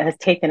you do it has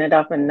taken it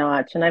up a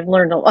notch. And I've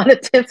learned a lot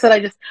of tips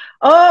that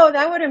oh,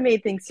 that would have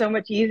made things so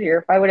much easier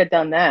if I would have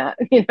done that,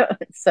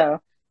 So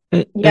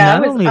And yeah,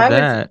 not only I was,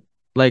 that,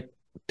 like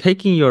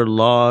taking your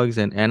logs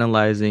and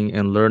analyzing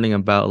and learning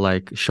about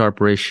like sharp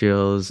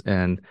ratios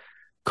and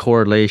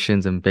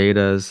correlations and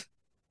betas,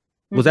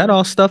 was that mhm.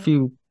 all stuff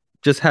you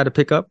just had to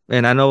pick up?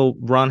 And I know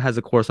Ron has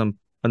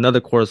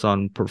another course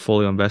on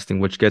portfolio investing,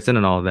 which gets in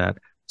and all of that.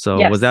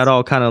 So was that Yes,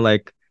 all kind of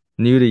like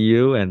new to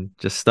you and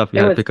just stuff you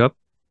it had to was, pick up?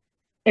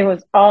 it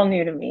was all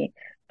new to me.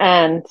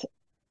 And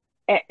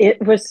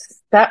it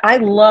was that I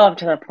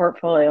loved the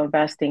portfolio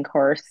investing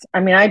course.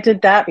 I mean, I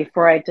did that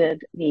before I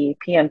did the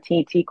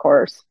PMTT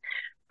course.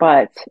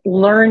 But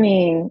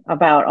learning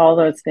about all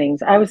those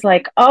things, I was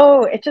like,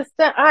 oh,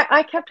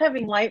 I kept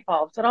having light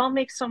bulbs. It all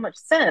makes so much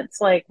sense,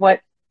 like what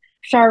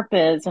Sharp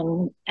is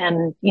and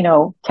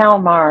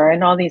Kalmar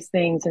and all these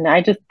things. And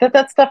I just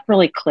that stuff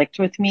really clicked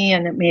with me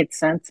and it made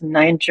sense and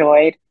I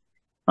enjoyed.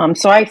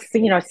 So I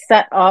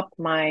set up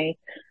my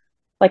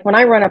like when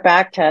I run a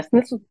back test,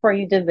 and this was before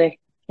you did the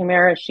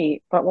Chimera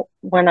sheet, but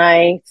when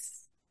I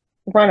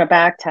run a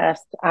back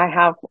test, I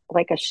have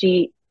like a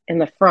sheet in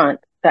the front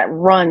that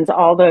runs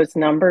all those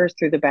numbers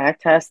through the back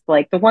test,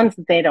 like the ones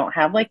that they don't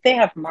have, like they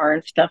have MAR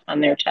and stuff on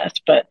their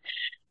test, but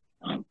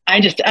I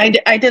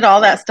did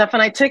all that stuff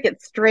and I took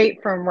it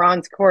straight from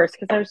Ron's course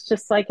because I was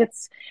just like,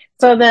 it's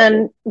so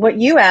then what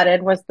you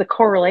added was the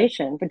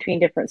correlation between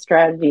different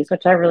strategies,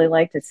 which I really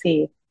like to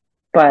see.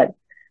 But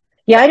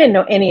yeah, I didn't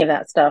know any of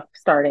that stuff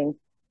starting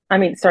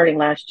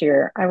last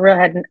year. I really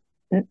had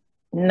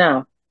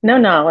no, no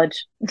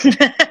knowledge.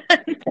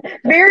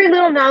 Very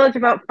little knowledge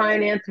about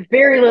finance,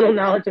 very little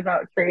knowledge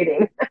about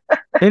trading.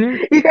 And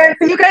it,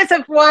 You guys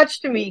have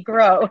watched me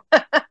grow.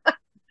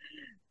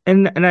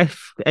 and I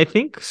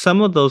think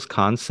some of those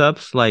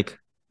concepts, like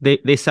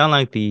they sound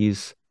like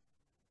these,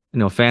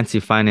 fancy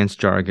finance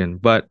jargon,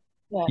 but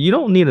Yeah. you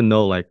don't need to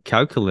know like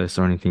calculus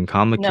or anything No.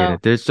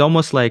 complicated. There's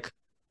almost like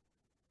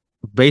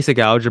basic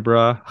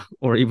algebra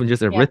or even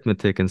just Yeah.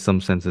 arithmetic in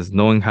some senses,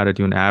 knowing how to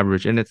do an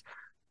average. And it's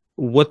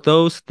with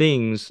those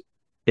things,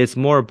 it's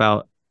more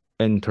about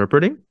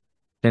interpreting.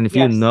 And if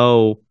you Yes.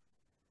 know,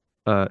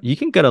 you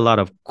can get a lot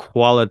of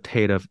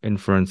qualitative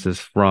inferences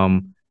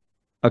from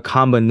a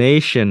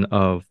combination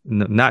of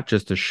not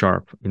just the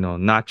sharp,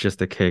 not just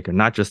the cake or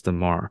not just the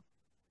mar,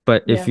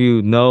 but if Yeah.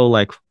 you know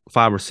like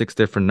five or six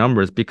different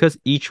numbers, because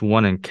each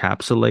one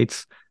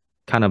encapsulates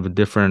kind of a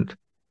different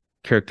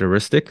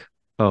characteristic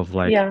of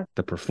like Yeah.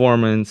 the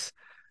performance,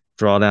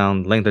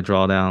 drawdown, length of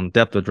drawdown,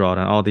 depth of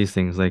drawdown, all these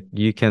things, like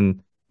you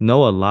can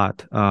know a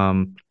lot. I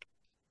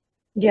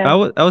Yeah.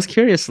 was I was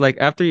curious, like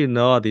after you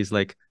know all these,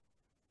 like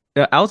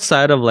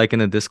outside of like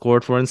in a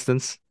Discord, for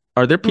instance,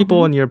 are there people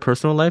Hmm. in your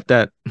personal life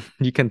that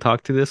you can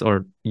talk to this,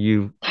 or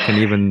you can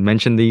even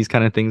mention these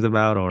kind of things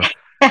about, or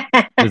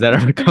does that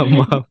ever come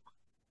up?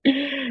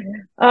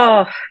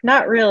 Oh,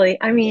 not really.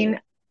 I mean,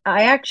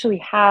 I actually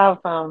have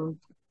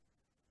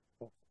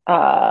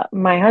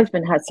my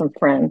husband has some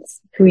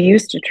friends who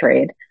used to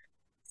trade.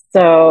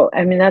 So,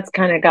 I mean, that's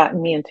kind of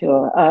gotten me into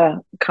a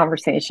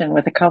conversation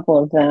with a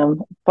couple of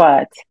them.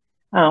 But,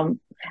 um,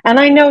 and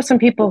I know some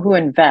people who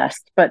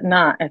invest, but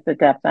not at the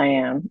depth I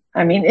am.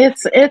 I mean,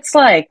 it's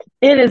like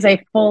it is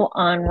a full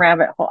on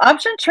rabbit hole.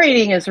 Option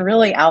trading is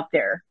really out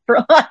there for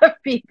a lot of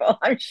people.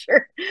 I'm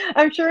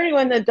sure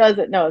anyone that does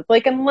it knows.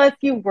 Like, unless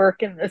you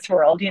work in this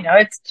world,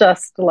 it's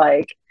just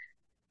like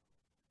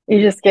you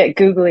just get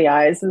googly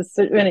eyes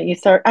the minute you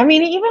start. I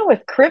mean, even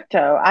with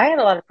crypto, I had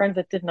a lot of friends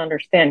that didn't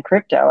understand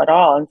crypto at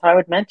all, and so I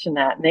would mention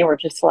that, and they were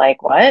just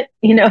like, "What?"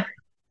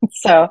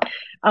 So,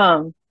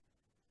 um,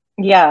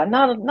 yeah,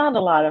 not a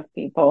lot of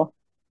people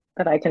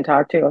that I can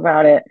talk to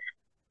about it.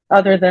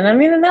 Other than, I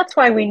mean, and that's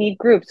why we need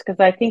groups because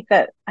I think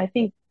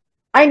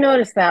I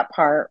noticed that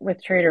part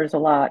with traders a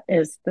lot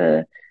is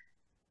the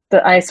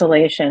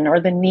isolation or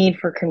the need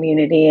for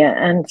community,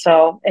 and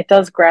so it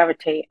does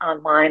gravitate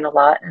online a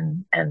lot,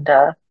 and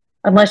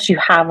unless you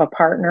have a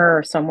partner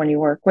or someone you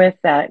work with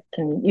that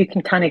you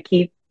can kind of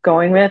keep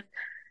going with,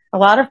 a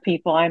lot of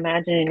people I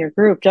imagine in your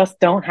group just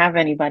don't have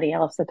anybody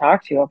else to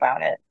talk to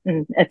about it,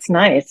 and it's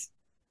nice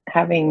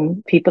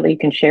having people that you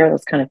can share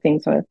those kind of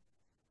things with.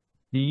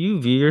 Do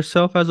you view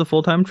yourself as a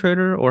full-time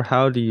trader, or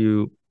how do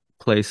you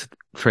place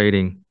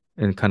trading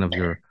in kind of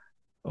your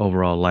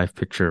overall life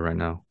picture right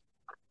now?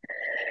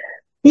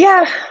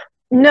 Yeah,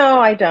 no,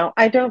 I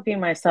don't view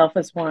myself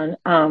as one.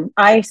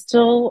 I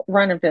still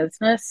run a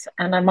business,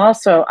 and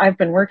I've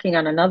been working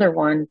on another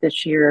one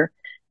this year.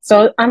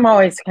 So I'm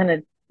always kind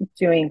of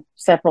doing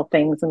several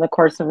things in the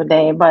course of a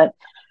day, but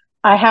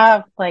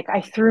I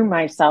threw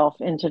myself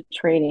into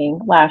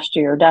trading last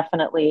year,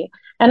 definitely.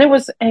 And it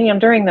was,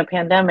 during the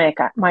pandemic,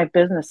 my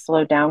business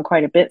slowed down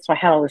quite a bit, so I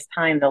had all this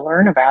time to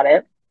learn about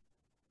it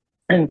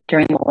and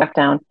during the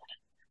lockdown.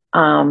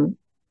 Um,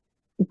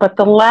 but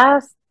the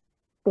last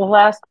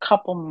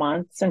couple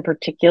months in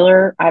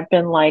particular, I've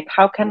been like,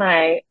 how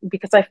can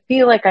because I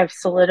feel like I've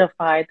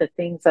solidified the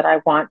things that I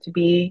want to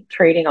be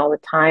trading all the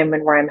time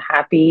and where I'm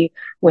happy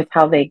with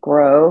how they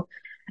grow.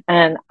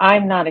 And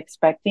I'm not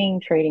expecting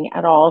trading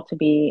at all to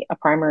be a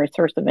primary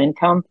source of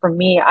income. For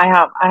me,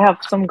 I have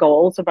some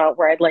goals about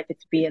where I'd like it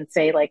to be in,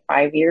 say, like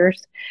 5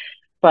 years,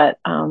 but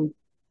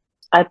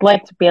I'd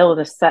like to be able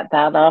to set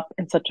that up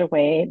in such a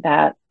way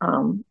that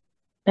and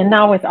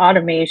now with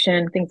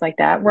automation, things like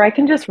that, where I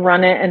can just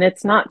run it and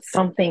it's not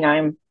something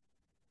I'm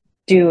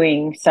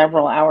doing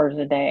several hours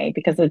a day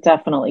because it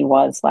definitely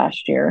was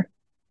last year.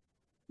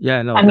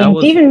 Yeah, no, I that mean,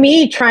 was even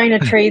me trying to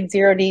trade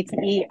zero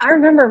DTE, I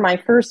remember my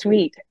first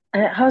week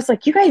and I was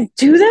like, you guys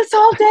do this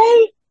all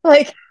day?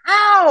 Like,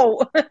 how?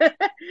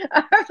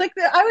 I was like,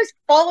 I was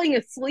falling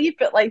asleep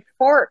at like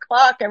 4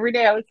 o'clock every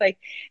day. I was like,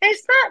 and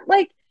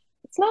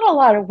it's not a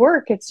lot of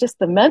work. It's just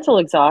the mental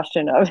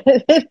exhaustion of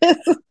it.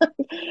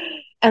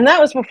 And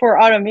that was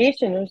before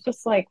automation. It was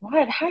just like,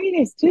 what? How do you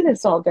guys do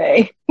this all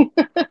day?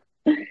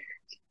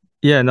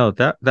 yeah, no,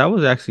 that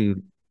was actually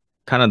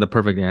kind of the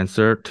perfect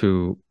answer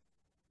to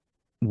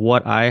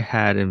what I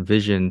had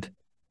envisioned.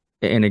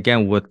 And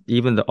again, with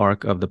even the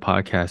arc of the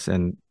podcast,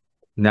 and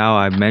now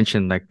I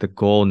mentioned like the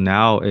goal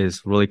now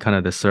is really kind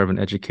of to serve and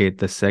educate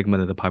the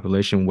segment of the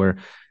population where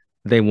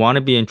they want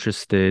to be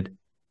interested,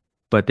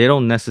 but they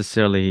don't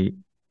necessarily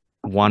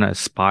want to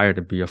aspire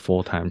to be a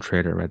full-time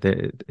trader, right?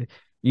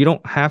 You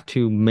don't have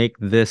to make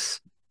this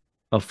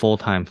a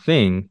full-time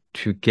thing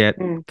to get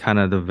Mm, kind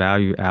of the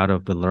value out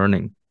of the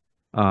learning.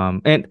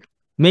 And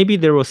maybe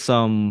there was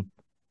some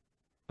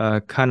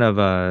kind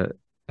of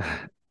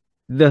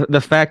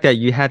the fact that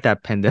you had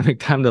that pandemic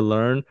time to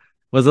learn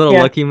was a little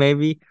yeah, lucky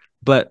maybe,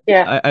 but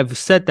yeah, I've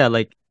said that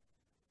like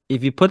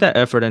if you put that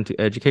effort in to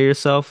educate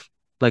yourself,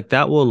 like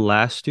that will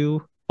last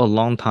you a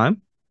long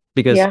time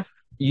because yeah.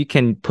 you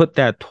can put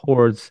that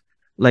towards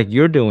like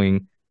you're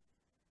doing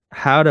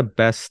how to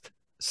best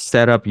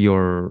set up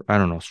your, I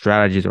don't know,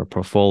 strategies or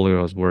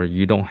portfolios where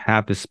you don't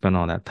have to spend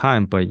all that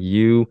time, but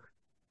you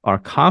are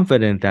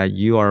confident that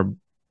you are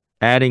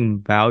adding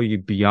value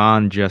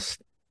beyond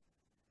just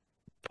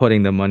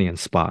putting the money in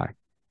SPY,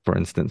 for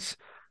instance.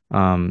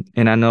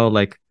 And I know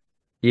like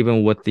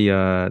even with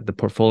the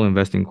portfolio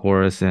investing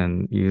course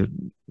and you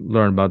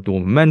learn about dual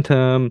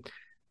momentum,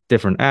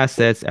 different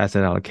assets,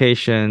 asset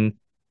allocation.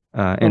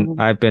 And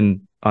Hmm. I've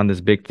been on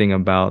this big thing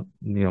about,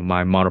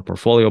 my model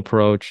portfolio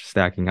approach,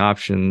 stacking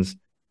options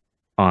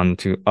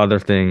onto other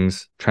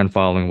things, trend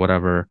following,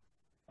 whatever.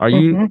 Are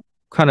you Hmm.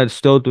 kind of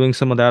still doing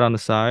some of that on the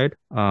side?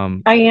 I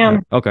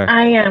am. Okay.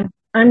 I am.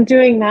 I'm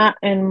doing that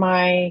in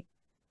my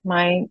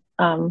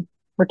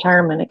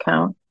retirement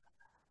account.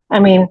 I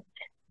mean,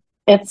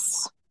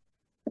 it's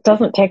it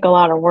doesn't take a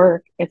lot of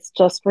work. It's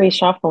just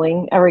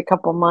reshuffling every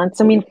couple months.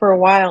 I mean, for a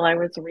while I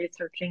was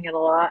researching it a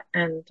lot,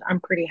 and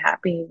I'm pretty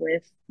happy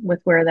with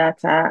where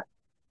that's at.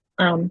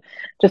 Um,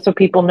 just so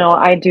people know,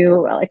 I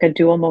do like a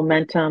dual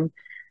momentum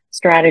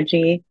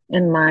strategy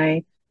in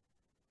my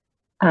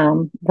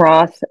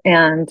Roth,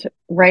 and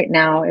right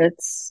now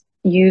it's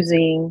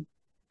using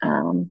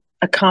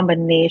a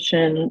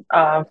combination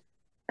of,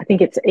 I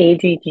think it's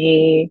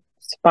AGG,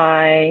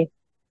 SPY,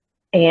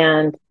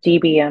 and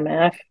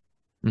DBMF,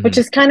 which Hmm.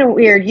 is kind of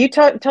weird. You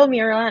told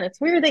me earlier on,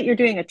 it's weird that you're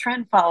doing a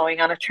trend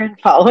following on a trend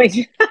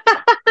following.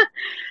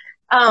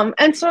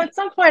 And so at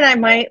some point I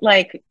might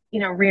like,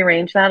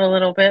 rearrange that a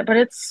little bit, but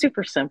it's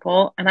super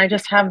simple. And I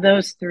just have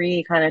those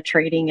three kind of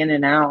trading in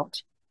and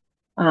out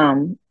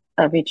um,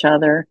 of each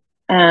other.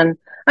 And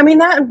I mean,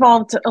 that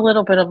involved a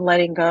little bit of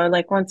letting go.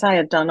 Like once I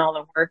had done all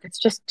the work, it's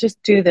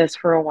just do this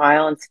for a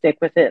while and stick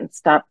with it and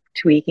stop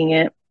tweaking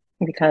it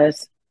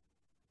because,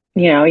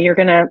 you're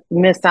going to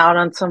miss out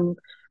on some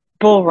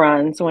bull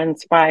runs when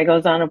SPY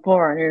goes on a bull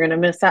run. You're going to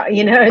miss out,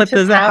 it But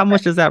just how much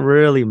happens. does that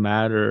really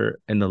matter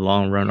in the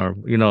long run? Or,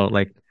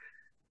 like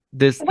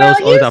this, Well,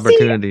 those always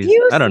opportunities.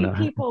 you I don't see know.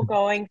 people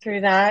going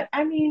through that.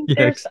 I mean,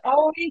 Yes.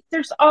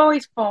 there's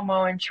always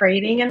FOMO in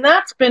trading, and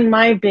that's been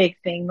my big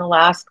thing the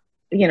last,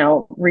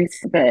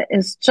 recent bit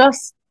is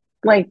just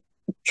like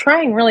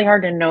trying really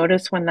hard to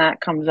notice when that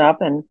comes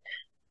up and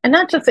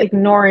not just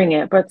ignoring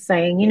it, but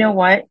saying, you know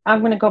what, I'm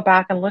going to go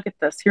back and look at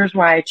this. Here's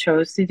why I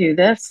chose to do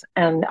this,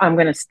 and I'm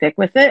going to stick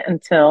with it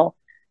until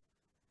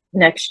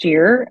next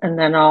year, and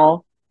then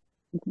I'll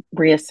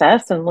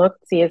reassess and look,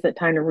 see, is it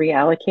time to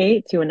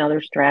reallocate to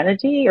another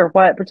strategy or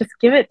what? But just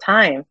give it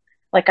time.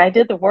 Like I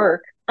did the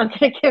work. I'm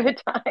gonna give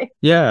it time.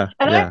 Yeah.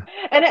 And I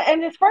Yeah.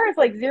 and as far as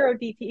like zero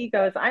DTE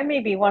goes, I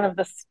may be one of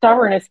the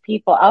stubbornest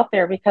people out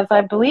there because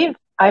I believe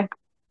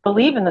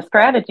in the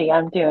strategy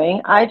I'm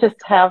doing. I've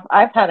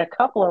had a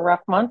couple of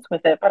rough months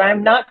with it, but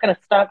I'm not gonna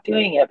stop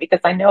doing it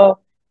because I know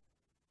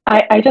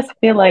I just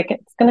feel like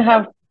it's gonna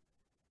have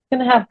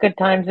good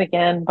times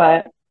again,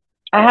 but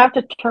I have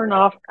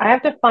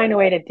to find a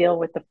way to deal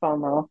with the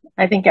FOMO.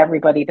 I think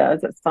everybody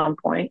does at some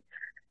point.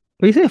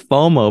 We say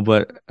FOMO,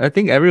 but I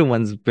think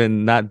everyone's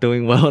been not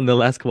doing well in the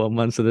last couple of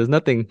months, so there's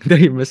nothing that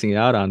you're missing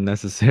out on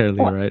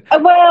necessarily, right?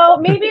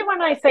 Well, maybe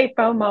when I say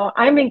FOMO,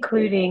 I'm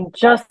including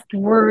just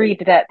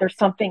worried that there's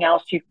something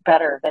else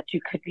better that you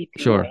could be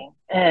Sure. doing.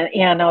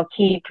 And I'll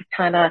keep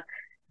kind of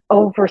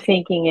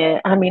overthinking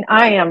it. I mean,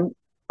 I am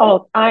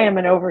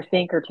an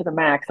overthinker to the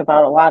max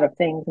about a lot of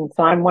things. And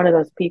so I'm one of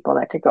those people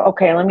that could go,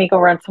 okay, let me go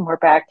run some more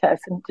back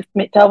tests and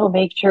just double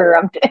make sure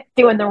I'm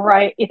doing the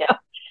right,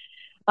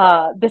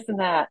 this and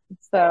that.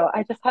 So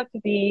I just have to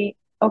be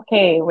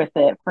okay with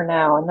it for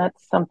now. And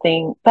that's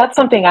something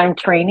I'm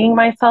training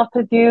myself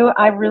to do.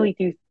 I really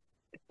do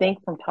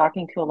think from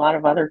talking to a lot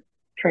of other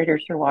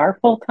traders who are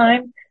full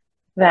time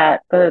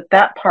that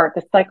that part,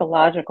 the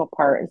psychological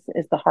part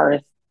is the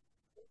hardest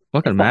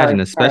I can is the imagine,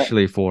 hardest part.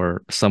 especially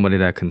for somebody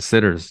that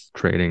considers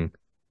trading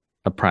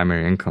a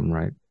primary income,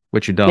 right?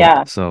 Which you don't.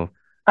 Yeah, So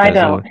I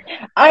there's don't. always,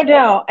 I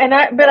know.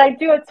 But I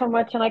do it so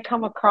much and I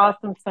come across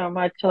them so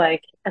much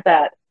like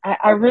that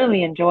I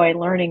really enjoy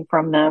learning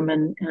from them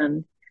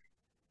and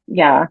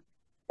yeah,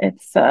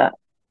 it's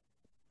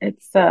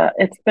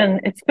it's been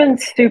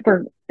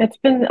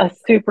a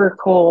super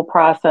cool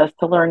process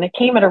to learn. It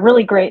came at a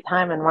really great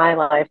time in my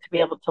life to be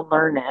able to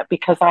learn it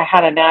because I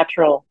had a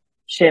natural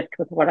shift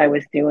with what I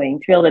was doing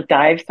to be able to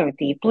dive so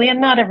deeply,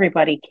 and not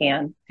everybody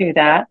can do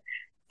that.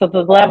 So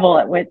the level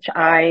at which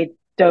I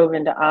dove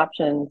into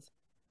options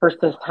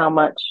versus how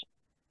much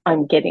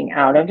I'm getting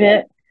out of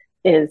it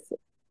is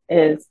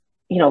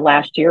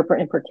last year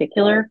in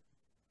particular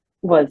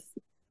was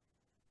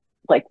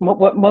like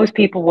what most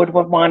people would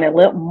want a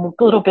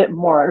little bit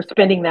more,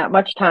 spending that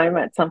much time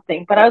at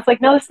something. But I was like,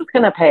 no, this is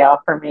going to pay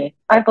off for me.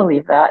 I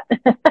believe that.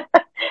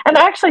 And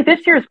actually,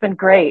 this year's been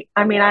great.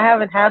 I mean, I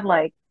haven't had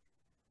like,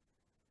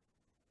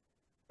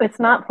 it's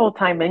not full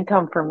time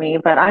income for me,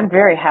 but I'm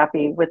very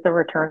happy with the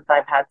returns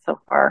I've had so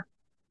far.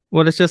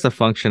 Well, it's just a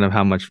function of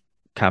how much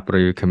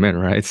capital you commit,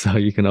 right? So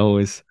you can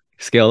always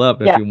scale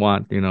up if Yeah. you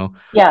want, you know.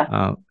 Yeah.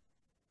 Uh,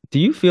 do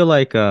you feel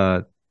like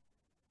with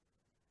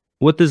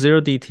the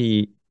zero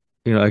DT,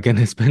 you know, again,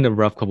 it's been a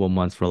rough couple of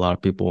months for a lot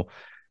of people,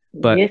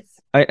 but Yes.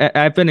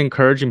 I've been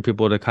encouraging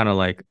people to kind of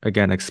like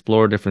again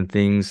explore different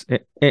things,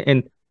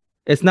 and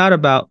it's not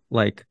about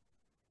like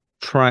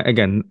try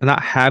again,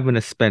 not having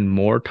to spend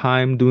more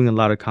time doing a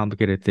lot of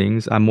complicated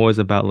things. I'm always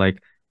about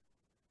like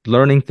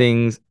learning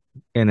things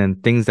and then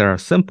things that are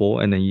simple,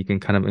 and then you can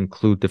kind of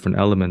include different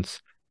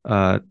elements,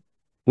 uh,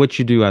 which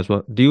you do as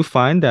well. Do you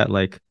find that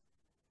like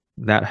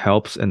that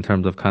helps in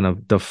terms of kind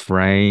of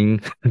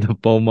defraying the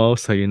FOMO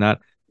so you're not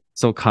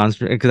so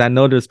concentrated? Because I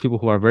know there's people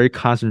who are very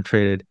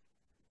concentrated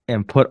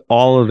and put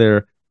all of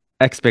their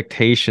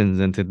expectations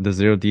into the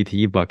zero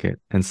DTE bucket,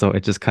 and so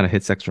it just kind of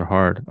hits extra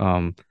hard.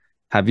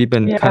 Have you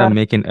been kind of Yeah.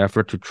 making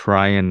effort to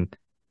try and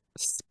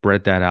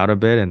spread that out a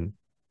bit, and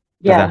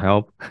does that Yeah.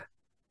 help?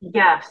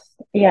 Yes.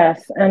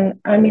 Yes. And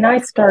I mean, I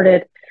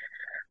started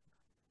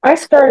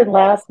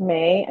last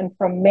May, and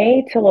from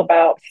May till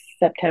about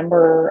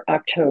September,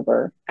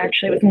 October,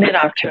 actually, it was mid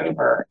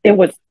October. It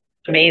was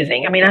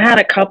amazing. I mean,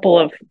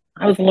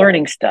 I was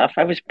learning stuff.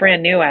 I was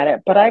brand new at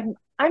it, but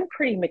I'm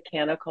pretty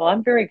mechanical.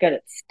 I'm very good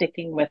at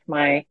sticking with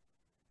my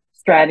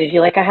strategy.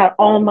 Like I had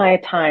all my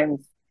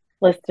times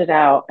listed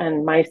out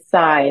and my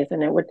size,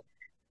 and it would,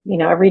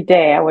 every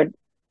day I would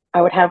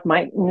have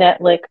my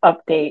netlick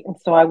update, and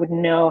so I would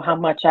know how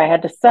much I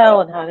had to sell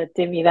and how to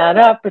divvy that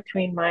up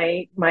between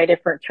my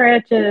different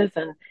tranches,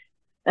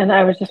 and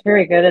I was just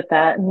very good at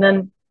that. And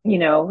then, it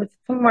was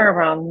somewhere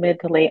around mid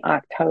to late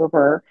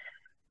October,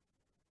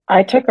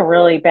 I took a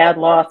really bad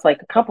loss,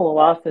 like a couple of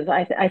losses.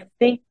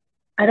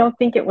 I don't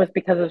think it was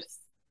because of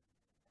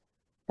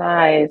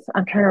size.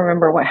 I'm trying to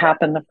remember what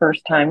happened the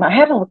first time. I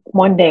had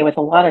one day with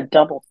a lot of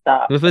double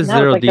stops, If and it's that was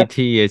zero like the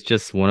DT, it's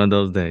just one of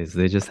those days.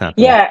 They just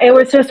happen. yeah, it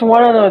was just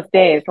one of those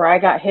days where I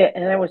got hit,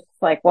 and it was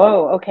just like,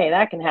 whoa, okay,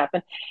 that can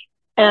happen.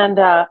 And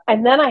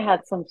then I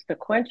had some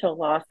sequential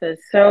losses.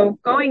 So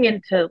going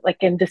into like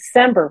in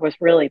December was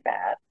really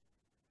bad.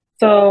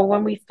 So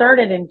when we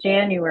started in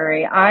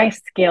January, I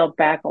scaled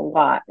back a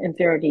lot in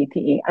zero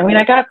DTE. I mean,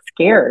 I got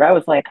scared. I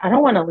was like, I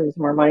don't want to lose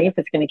more money if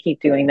it's going to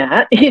keep doing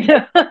that,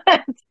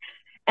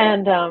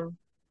 and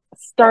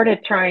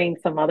started trying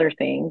some other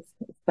things.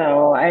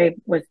 So I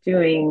was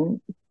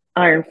doing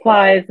iron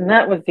flies, and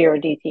that was zero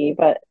DTE,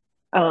 but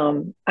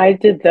I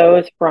did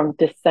those from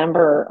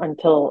December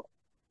until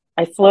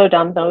I slowed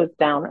on those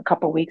down a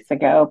couple weeks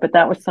ago, but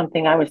that was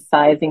something I was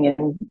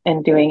sizing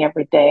and doing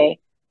every day.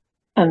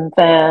 And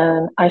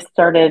then I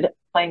started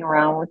playing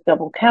around with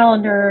double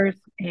calendars,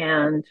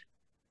 and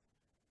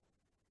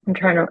I'm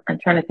trying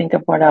to think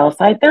of what else.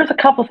 There's a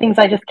couple things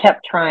I just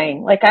kept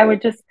trying. Like I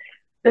would just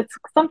it's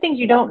some things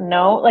you don't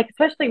know, like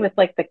especially with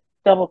like the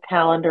double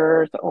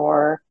calendars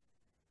or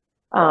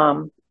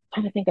trying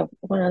to think of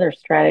one other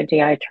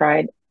strategy I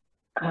tried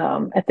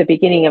at the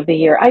beginning of the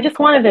year. I just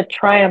wanted to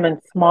try them in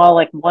small,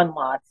 like one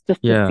lots,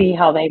 just to Yeah. see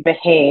how they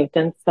behaved.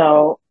 And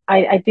so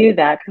I do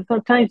that because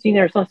sometimes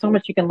there's so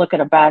much you can look at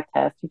a back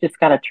test. You just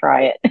got to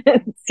try it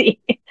and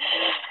see.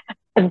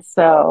 And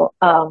so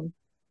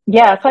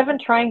yeah, so I've been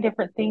trying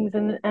different things,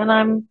 and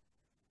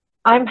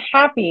I'm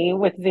happy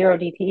with zero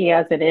DTE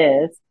as it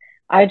is.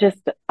 I've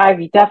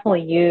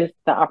definitely used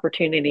the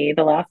opportunity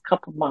the last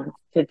couple months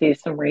to do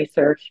some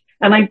research.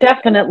 And I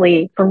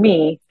definitely, for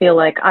me, feel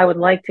like I would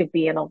like to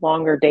be in a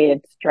longer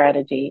dated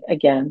strategy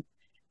again,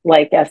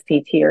 like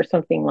STT or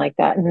something like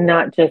that,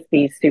 not just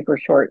these super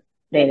short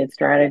dated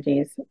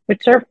strategies,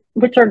 which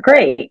are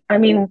great. I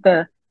mean,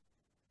 I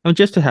mean,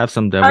 just to have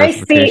some I see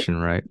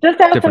diversification, right? just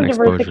to have some Different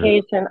exposure.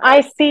 diversification.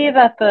 I see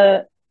that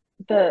the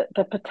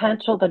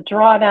potential, the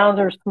drawdowns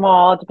are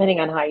small, depending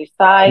on how you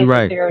size your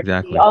Right, zero DT.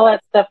 exactly. All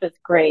that stuff is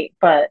great,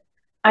 but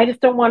I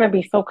just don't want to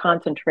be so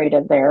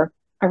concentrated there.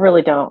 I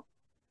really don't,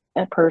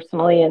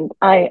 personally,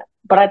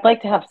 but I'd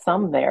like to have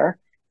some there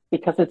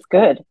because it's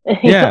good.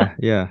 Yeah,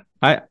 yeah.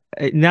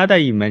 Now that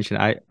you mentioned,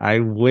 I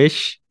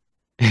wish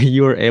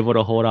you were able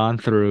to hold on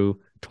through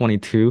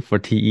 22 for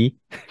TE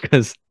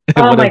because it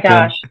Oh would my have been.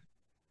 gosh.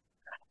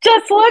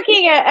 Just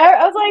looking at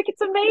I was like, it's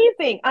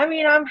amazing. I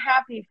mean, I'm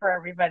happy for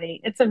everybody.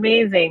 It's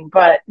amazing.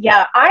 But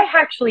yeah, I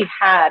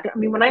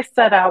mean, when I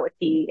set out with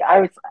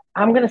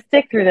I'm going to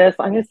stick through this.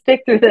 I'm going to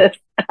stick through this.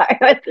 I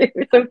went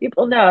through, so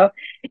people know,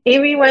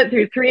 Amy went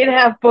through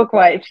 3.5 book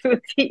wipes with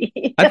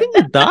tea. I think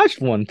you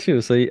dodged one too.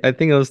 So I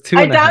think it was two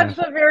I and a dodged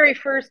half, the very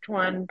first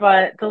one,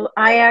 but and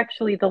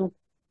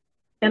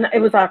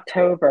it was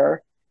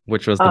October.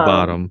 which was the Um,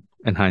 bottom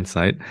in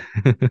hindsight.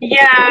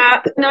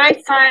 yeah,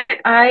 nice.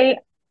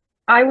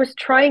 I was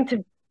trying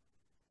to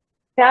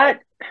that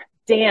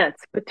dance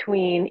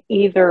between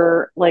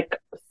either like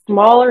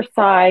smaller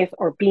size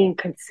or being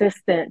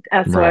consistent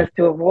as so as Right.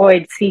 to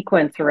avoid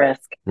sequence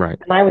risk. Right.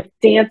 And I was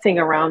dancing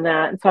around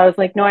that. And so I was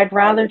like, no, I'd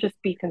rather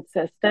just be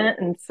consistent.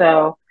 And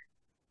so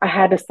I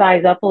had to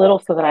size up a little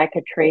so that I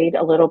could trade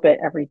a little bit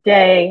every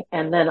day.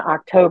 And then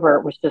October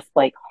was just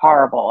like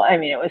horrible. I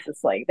mean, it was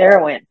just like there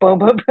it went boom,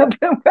 boom, boom,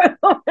 boom,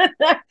 boom.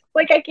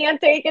 Like I can't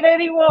take it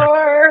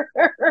anymore.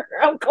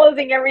 I'm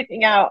closing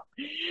everything out.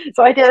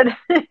 So I did.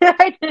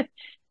 I did.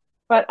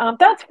 But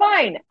that's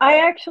fine.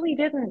 I actually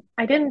didn't.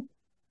 I didn't.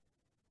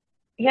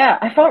 Yeah,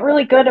 I felt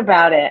really good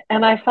about it,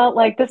 and I felt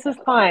like this is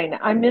fine.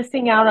 I'm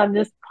missing out on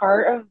this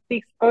part of the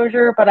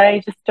exposure, but I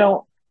just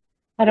don't.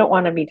 I don't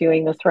want to be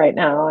doing this right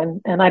now,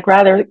 and I'd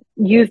rather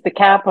use the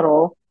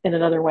capital in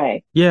another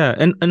way. Yeah,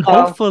 and So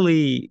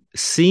hopefully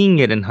seeing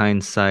it in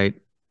hindsight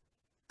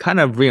kind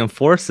of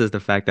reinforces the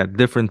fact that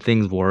different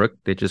things work.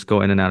 They just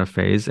go in and out of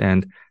phase.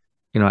 And,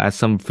 at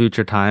some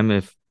future time,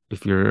 if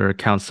your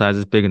account size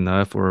is big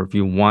enough, or if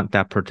you want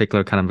that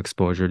particular kind of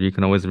exposure, you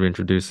can always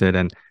reintroduce it.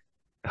 And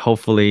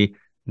hopefully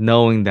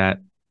knowing that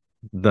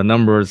the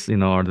numbers,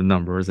 are the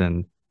numbers,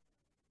 and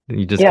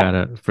you just yeah,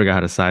 gotta figure out how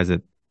to size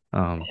it.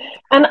 Um,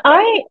 and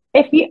I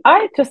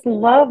just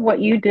love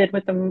what you did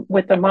with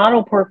the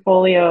model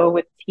portfolio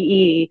with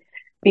TE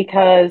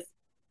because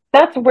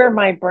that's where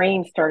my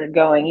brain started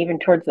going, even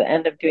towards the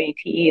end of doing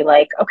TE.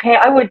 Like, okay,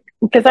 I would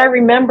because I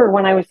remember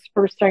when I was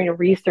first starting to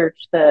research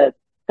the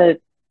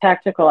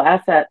tactical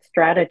asset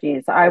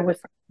strategies, I was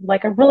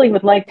like, I really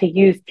would like to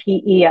use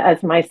TE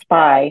as my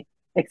SPY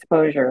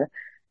exposure.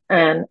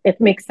 And it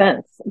makes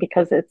sense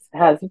because it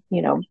has,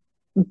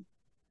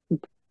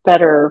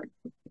 better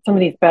some of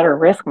these better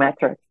risk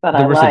metrics that the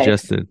I risk like.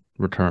 adjusted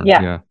return.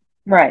 Yeah, Yeah.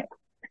 right.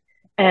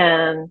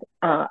 And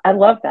I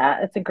love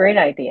that. It's a great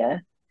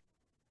idea.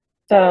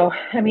 So,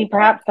 I mean,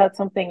 perhaps that's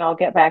something I'll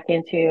get back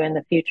into in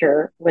the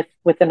future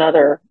with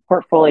another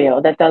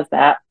portfolio that does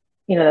that,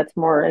 that's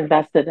more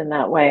invested in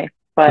that way.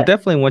 But But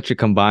definitely once you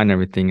combine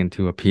everything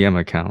into a PM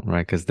account,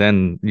 right? Because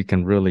then you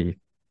can really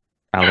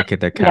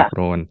allocate that yeah,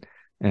 capital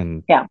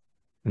and yeah,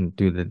 and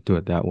do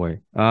it that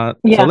way. So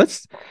yeah.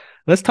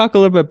 let's talk a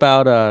little bit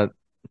about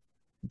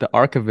the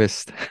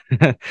archivist,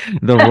 the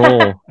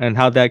role and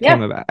how that came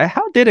Yeah. about.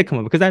 How did it come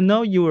about? Because I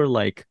know you were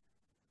like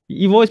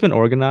you've always been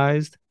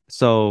organized.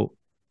 So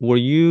were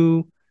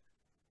you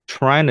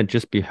trying to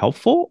just be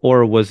helpful,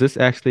 or was this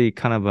actually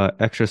kind of a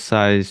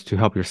exercise to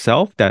help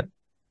yourself that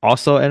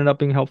also ended up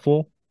being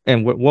helpful?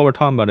 And what we're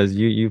talking about is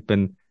you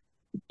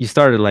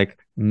started like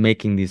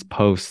making these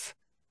posts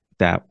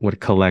that would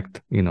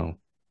collect,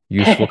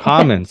 useful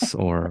comments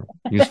or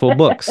useful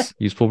books,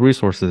 useful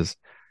resources.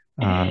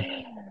 Uh,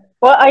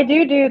 Well, I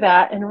do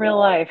that in real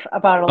life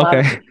about a lot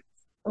of okay. things.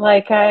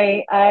 Like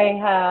I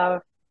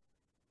have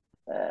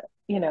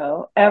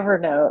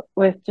Evernote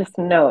with just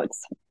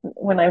notes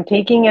when I'm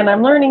taking and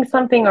I'm learning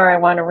something or I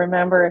want to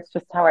remember. It's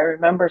just how I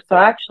remember. So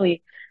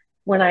actually,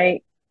 when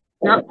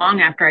not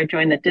long after I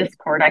joined the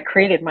Discord, I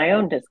created my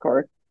own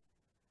Discord,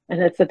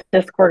 and it's a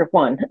Discord of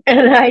one.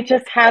 And I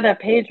just had a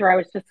page where I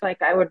was just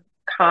like, I would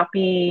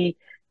copy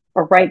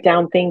or write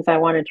down things I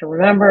wanted to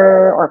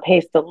remember or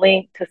paste a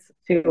link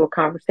to a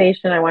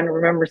conversation I wanted to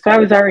remember. So I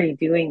was already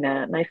doing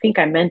that. And I think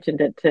I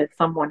mentioned it to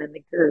someone in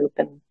the group.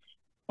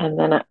 And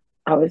then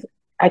I was,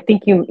 I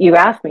think you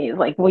asked me,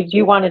 like, would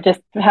you want to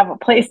just have a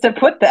place to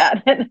put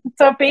that? And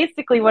so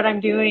basically, what I'm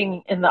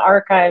doing in the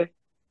archive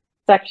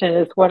section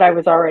is what I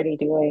was already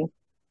doing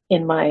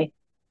in my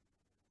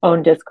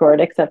own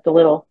Discord, except a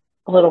little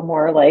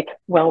more like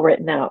well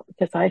written out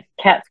because I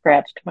cat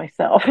scratched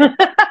myself.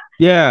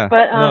 Yeah,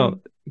 But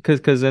no,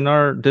 because in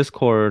our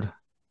Discord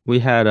we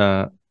had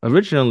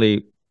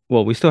originally,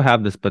 well, we still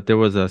have this, but there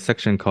was a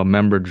section called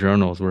member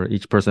journals where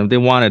each person, if they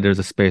wanted, there's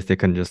a space they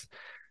can just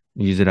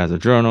use it as a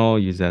journal,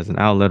 use it as an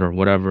outlet or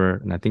whatever.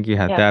 And I think you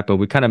had yeah. that, but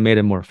we kind of made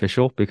it more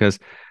official because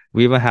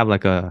we even have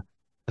like a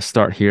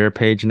start here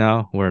page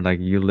now where like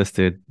you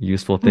listed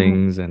useful Mhm.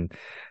 things, and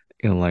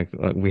like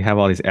we have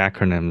all these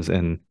acronyms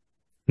in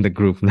the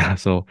group now.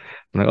 So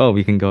I'm like, oh,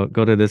 we can go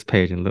to this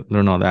page and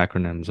learn all the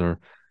acronyms, or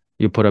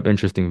you put up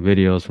interesting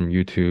videos from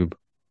YouTube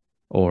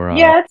or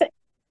Yeah,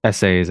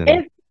 essays, and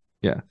it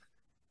yeah.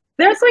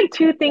 there's like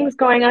two things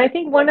going on. I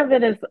think one of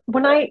it is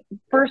when I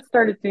first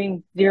started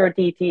doing zero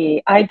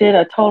DT, I did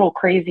a total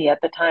crazy at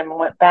the time and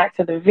went back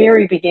to the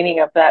very beginning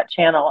of that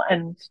channel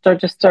and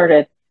just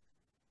started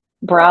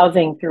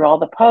browsing through all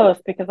the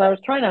posts because I was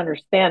trying to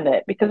understand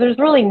it because there's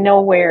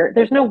no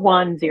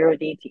one zero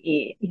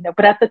DTE,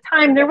 but at the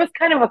time there was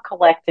kind of a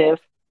collective,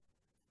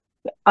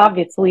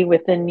 obviously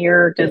within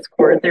your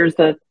Discord, there's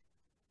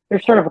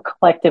sort of a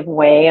collective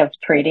way of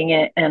trading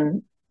it.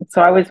 And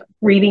so I was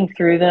reading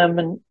through them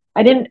and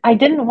I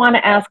didn't want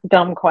to ask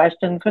dumb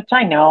questions, which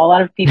I know a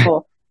lot of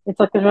people, it's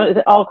like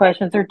all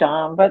questions are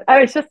dumb, but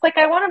I was just like,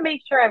 I want to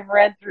make sure I've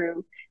read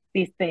through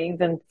these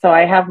things. And so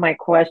I have my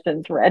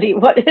questions ready.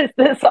 What is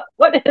this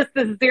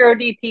zero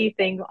DT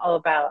thing all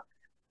about?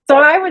 So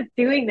I was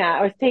doing that.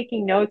 I was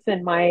taking notes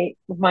in my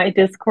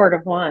Discord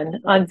of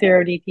one on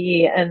zero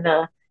DT. And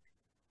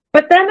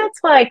but then it's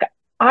like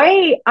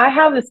I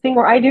have this thing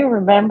where I do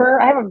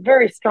remember. I have a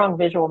very strong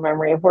visual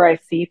memory of where I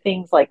see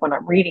things, like when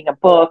I'm reading a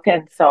book,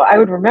 and so I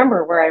would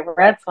remember where I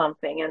read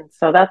something, and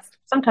so that's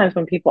sometimes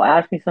when people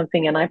ask me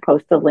something and I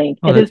post a link,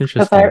 Oh, it is that's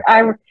because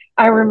interesting.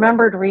 I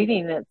remembered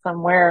reading it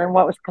somewhere and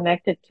what was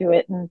connected to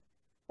it, and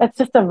that's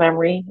just a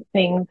memory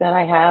thing that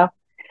I have.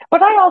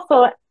 But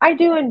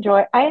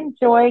I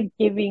enjoy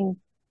giving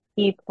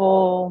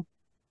people.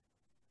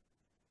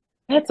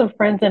 I had some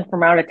friends in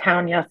from out of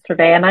town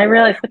yesterday, and I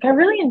realized, like, I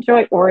really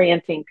enjoy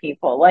orienting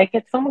people. Like,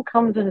 if someone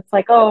comes and it's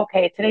like, oh,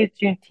 okay, today's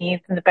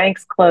Juneteenth and the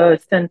bank's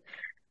closed, and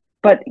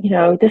but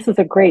this is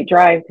a great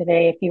drive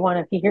today if you want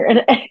to be here, and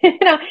and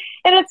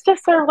it's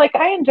just sort of like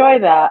I enjoy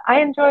that.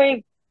 I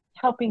enjoy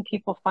helping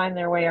people find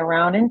their way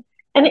around, and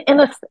in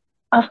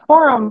a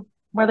forum,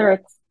 whether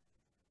it's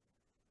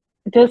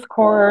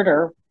Discord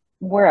or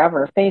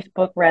wherever,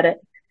 Facebook, Reddit,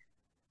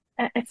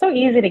 it's so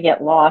easy to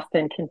get lost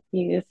and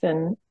confused,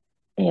 and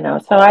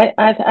so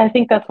I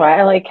think that's why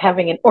I like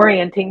having an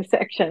orienting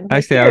section like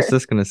Actually, I was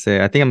yours. just gonna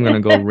say, I think I'm gonna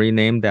go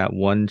rename that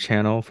one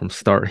channel from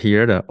Start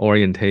Here to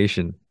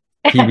Orientation,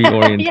 PB Yeah.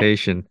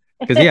 Orientation.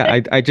 Because yeah,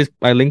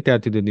 I linked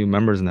that to the new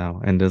members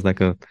now, and there's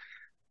like a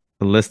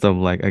list of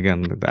like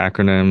again the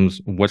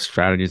acronyms, what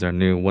strategies are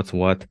new, what's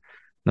what.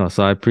 No,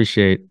 so I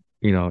appreciate,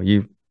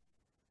 you.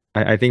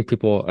 I think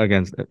people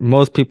again,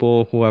 most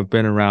people who have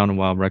been around a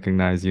while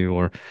recognize you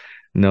or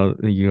know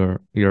that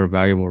you're a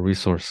valuable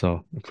resource.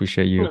 So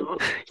appreciate you Oh, your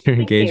thank you.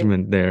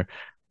 engagement there.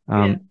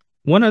 Yeah.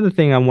 One other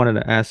thing I wanted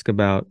to ask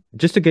about,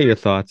 just to get your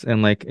thoughts,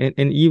 and like,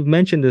 and you've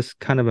mentioned this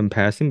kind of in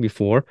passing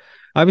before.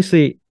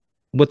 Obviously,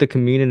 with the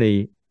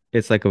community,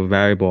 it's like a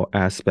valuable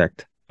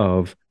aspect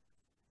of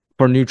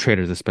for new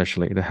traders,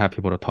 especially to have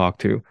people to talk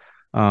to.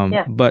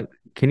 Yeah. But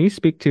can you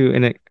speak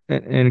to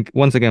and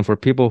once again for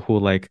people who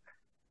like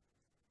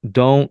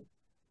don't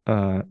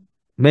uh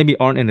maybe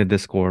aren't in the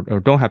Discord or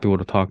don't have people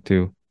to talk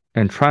to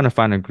and trying to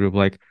find a group,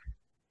 like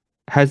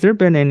has there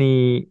been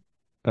any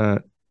uh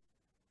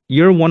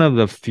you're one of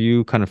the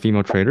few kind of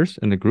female traders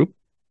in the group.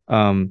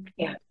 Um,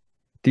 Yeah.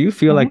 do you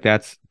feel Hmm. like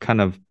that's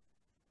kind of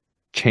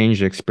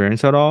changed the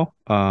experience at all?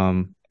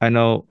 I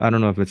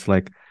don't know if it's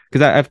like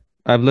because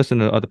I've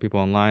listened to other people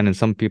online and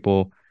some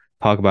people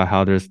talk about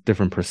how there's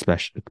different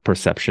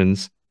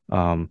perceptions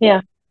um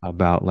Yeah.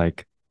 about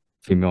like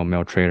female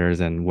male traders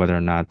and whether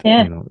or not,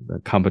 Yeah. the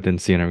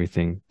competency and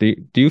everything. Do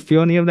you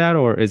feel any of that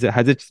or has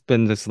it just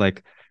been just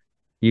like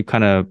you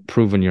kind of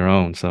proven your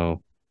own,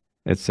 so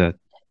it's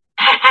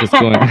just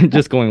going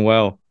just going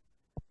well?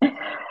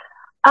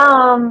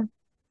 um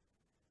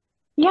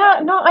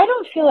yeah, no, I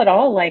don't feel at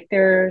all like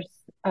there's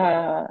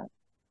uh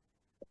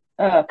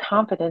a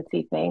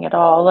competency thing at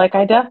all. Like,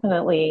 I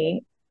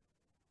definitely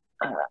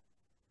uh,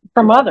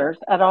 from others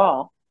at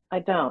all. I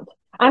don't.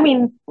 I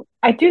mean,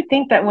 I do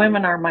think that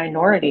women are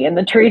minority in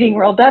the trading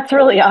world. That's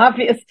really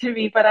obvious to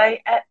me, but I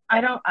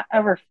don't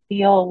ever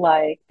feel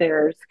like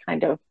there's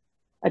kind of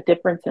a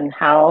difference in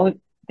how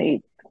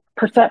they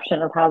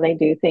perception of how they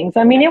do things.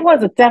 I mean, it was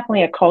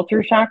definitely a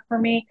culture shock for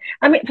me.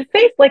 I mean, the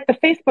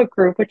Facebook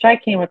group, which I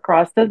came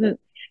across, doesn't.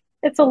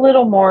 It's a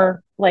little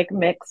more like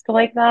mixed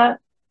like that.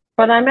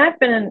 But I've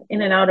been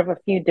in and out of a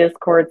few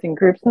discords and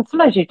groups, and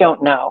sometimes you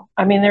don't know.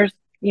 I mean, there's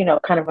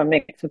kind of a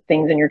mix of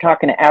things, and you're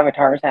talking to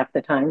avatars half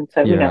the time,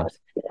 so who Yeah. knows?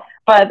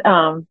 But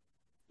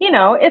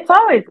it's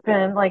always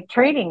been like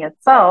trading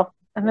itself,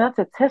 and that's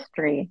its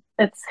history.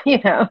 It's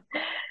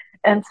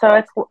and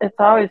so it's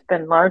always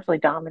been largely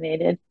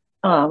dominated,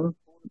 um,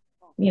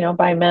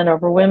 by men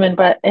over women.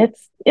 But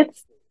it's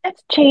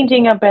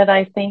changing a bit,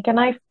 I think, and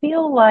I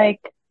feel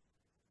like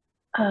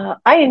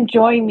I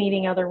enjoy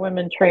meeting other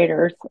women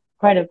traders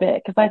quite a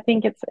bit because I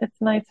think it's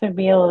nice to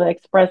be able to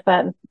express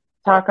that and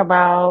talk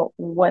about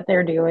what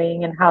they're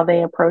doing and how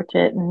they approach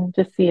it, and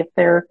just see if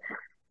they're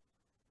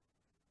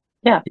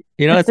yeah,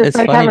 it's just It's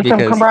like funny having some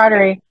because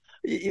camaraderie.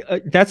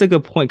 that's a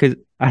good point because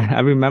I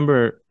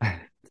remember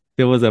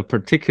there was a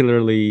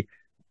particularly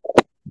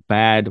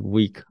bad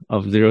week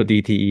of zero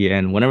DTE,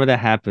 and whenever that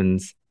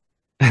happens,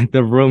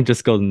 the room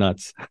just goes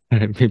nuts.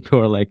 People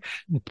are like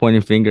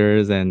pointing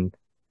fingers and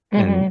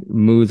Hmm.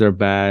 moods are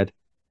bad.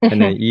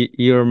 And then Hmm.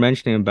 you were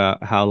mentioning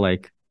about how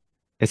like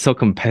it's so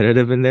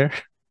competitive in there,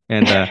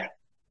 and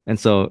and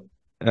so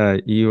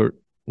you're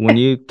when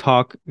you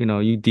talk, you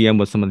DM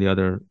with some of the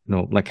other,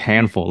 like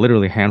handful,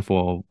 literally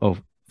handful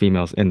of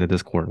females in the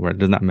Discord where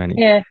there's not many.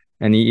 Yeah.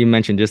 And you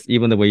mentioned just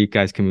even the way you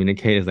guys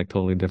communicate is like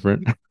totally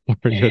different.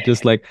 Where you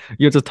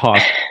just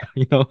talk,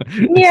 Yeah,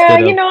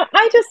 instead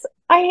of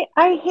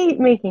I hate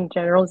making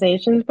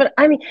generalizations, but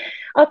I mean,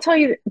 I'll tell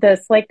you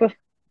this, like with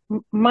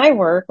my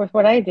work, with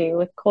what I do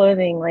with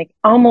clothing, like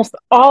almost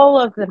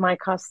all of my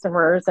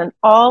customers and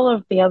all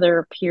of the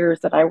other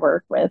peers that I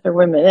work with are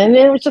women. And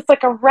it was just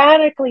like a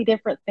radically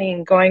different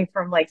thing going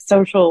from like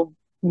social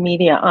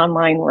media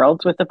online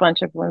worlds with a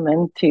bunch of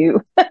women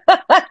to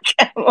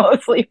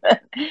mostly men.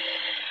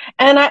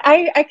 And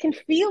I can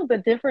feel the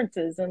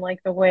differences in like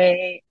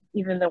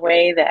even the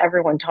way that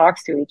everyone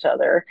talks to each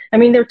other. I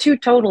mean, they're two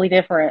totally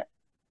different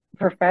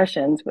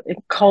professions,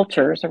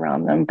 cultures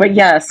around them. But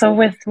yeah, so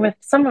with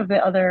some of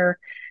the other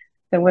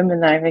the women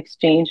that I've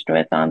exchanged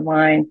with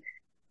online.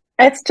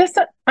 It's just,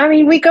 I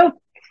mean, we go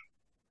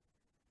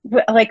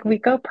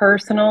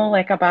personal,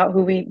 like about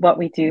what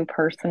we do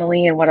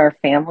personally and what our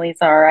families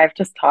are. I've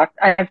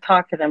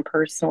talked to them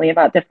personally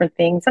about different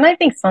things. And I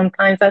think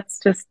sometimes that's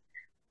just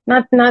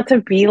not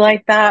to be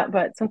like that,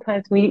 but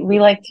sometimes we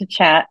like to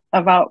chat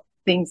about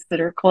things that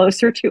are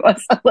closer to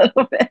us a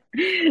little bit.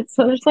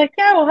 So it's like,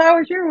 yeah, well, how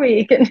was your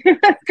week? And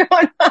what's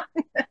going on?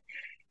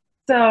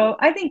 So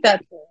I think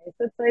that's nice.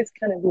 It's nice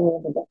kind of being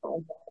able to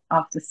hold that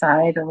off the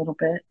side a little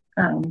bit.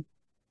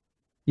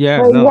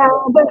 Yeah, But no. yeah,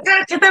 but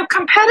the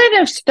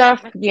competitive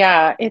stuff,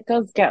 yeah, it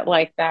does get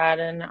like that.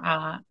 And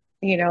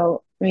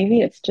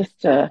maybe it's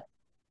just I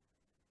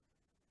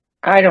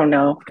don't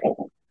know.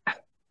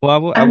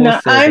 Well, I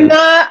will say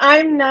that.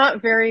 I'm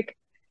not very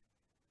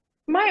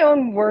my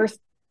own worst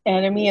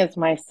enemy is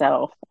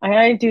myself.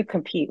 I do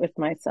compete with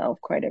myself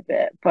quite a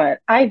bit, but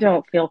I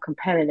don't feel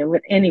competitive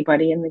with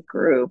anybody in the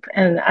group.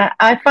 And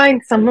I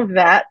find some of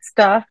that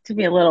stuff to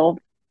be a little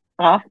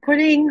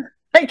off-putting,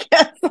 I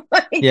guess.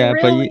 Like, Yeah,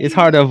 but really, it's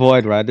hard you're to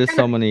avoid, right? There's gonna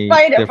so many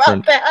fight about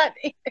different, that.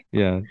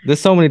 yeah, there's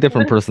so many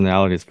different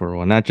personalities for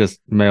one, not just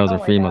males or Oh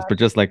my females, gosh. but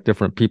just like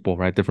different people,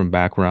 right? Different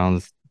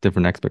backgrounds,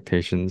 different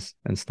expectations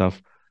and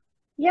stuff.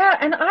 Yeah,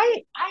 and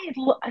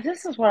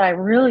this is what I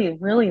really,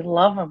 really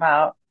love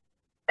about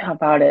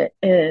it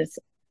is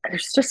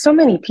there's just so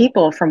many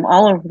people from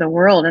all over the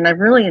world, and I've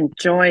really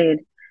enjoyed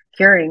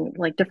hearing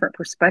like different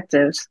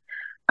perspectives.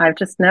 I've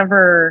just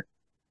never,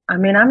 I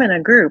mean, I'm in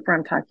a group where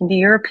I'm talking to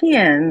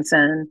Europeans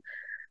and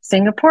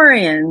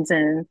Singaporeans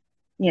and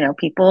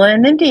people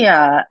in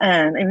India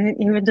and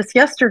even just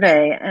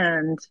yesterday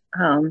and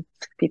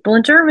people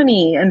in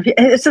Germany, and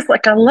it's just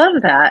like I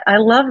love that. I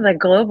love the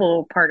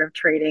global part of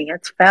trading.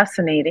 It's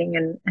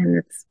fascinating,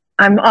 and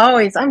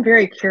I'm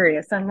very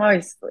curious. I'm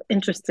always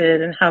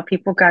interested in how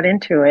people got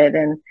into it,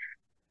 and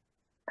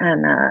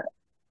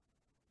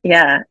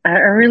yeah, I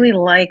really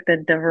like the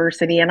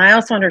diversity. And I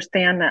also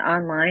understand that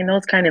online,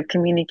 those kind of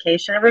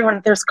communication,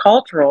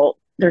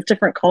 there's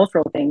different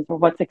cultural things for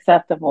what's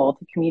acceptable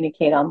to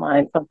communicate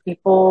online. Some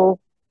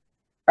people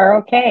are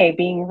okay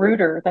being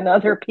ruder than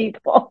other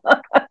people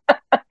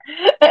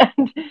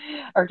and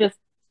are just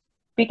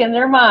speaking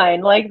their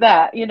mind like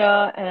that,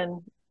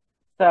 and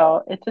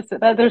so it's just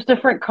that there's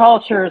different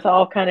cultures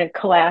all kind of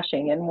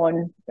clashing in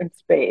one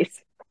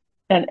space.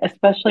 And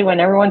especially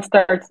when everyone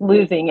starts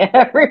losing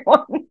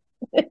everyone.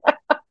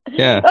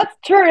 Yeah. That's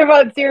true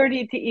about zero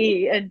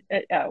DTE. And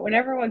when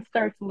everyone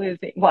starts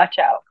losing, watch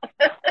out.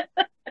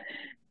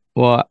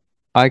 Well,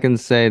 I can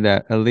say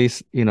that at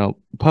least,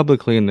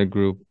 publicly in the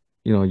group,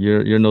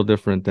 you're no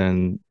different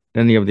than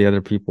any of the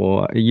other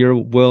people. Your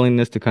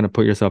willingness to kind of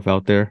put yourself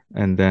out there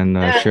and then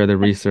share the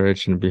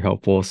research and be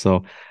helpful.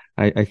 So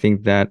I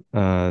think that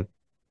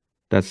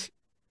that's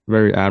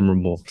very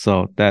admirable.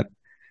 So that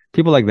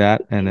people like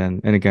that, and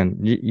then and again,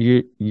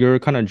 your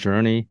kind of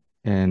journey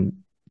and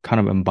kind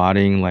of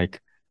embodying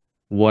like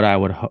what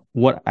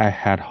I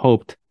had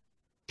hoped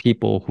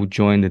people who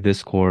join the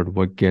Discord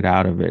would get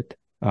out of it,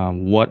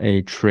 what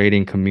a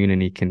trading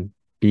community can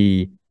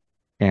be,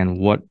 and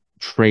what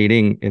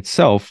trading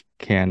itself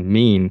can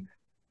mean,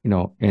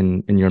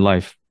 in your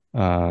life.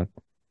 And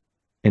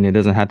it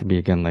doesn't have to be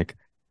again like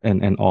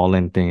an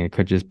all-in thing. It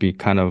could just be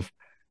kind of,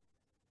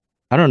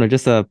 I don't know,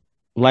 just a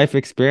life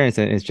experience,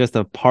 and it's just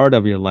a part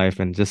of your life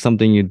and just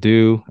something you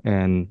do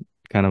and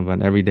kind of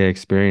an everyday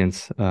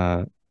experience.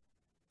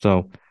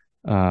 So,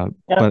 Yep.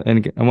 but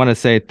and I want to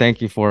say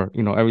thank you for,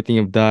 everything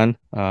you've done,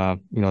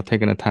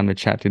 taking the time to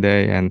chat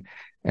today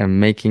and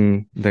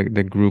making the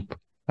group,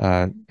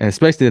 and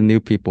especially the new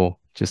people,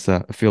 just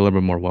feel a little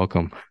bit more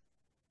welcome.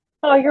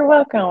 Oh, you're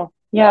welcome.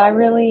 Yeah, I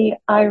really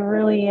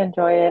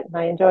enjoy it, and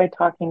I enjoy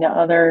talking to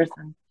others,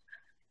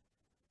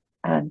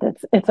 and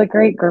it's a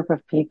great group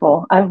of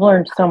people. I've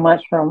learned so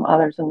much from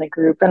others in the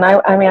group, and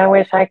I mean, I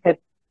wish I could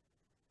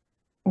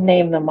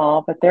name them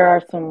all, but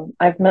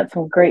I've met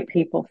some great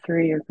people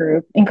through your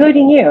group,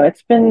 including you.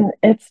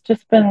 It's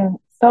just been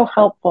so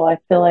helpful. I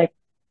feel like,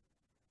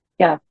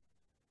 yeah,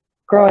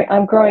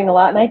 I'm growing a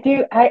lot. And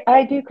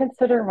I do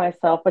consider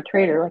myself a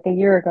trader. Like a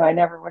year ago, I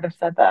never would have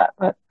said that,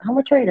 but I'm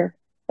a trader.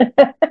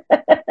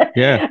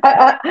 Yeah.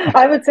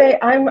 I would say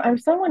I'm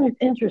someone who's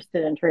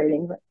interested in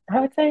trading, but I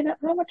would say that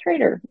I'm a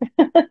trader.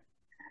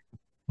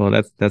 Well,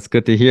 that's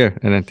good to hear,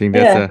 and I think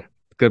that's Yeah. a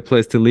good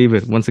place to leave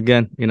it. Once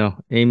again,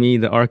 Amy,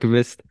 the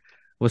archivist,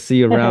 we'll see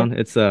you around.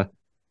 It's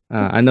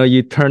I know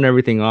you turn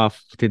everything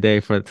off today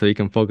so you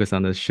can focus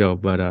on this show,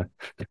 but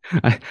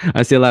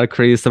I see a lot of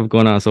crazy stuff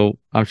going on, so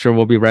I'm sure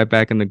we'll be right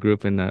back in the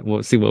group and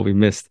we'll see what we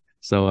missed.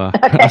 So I'll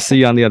Okay. see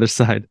you on the other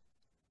side.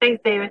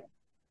 Thanks, David.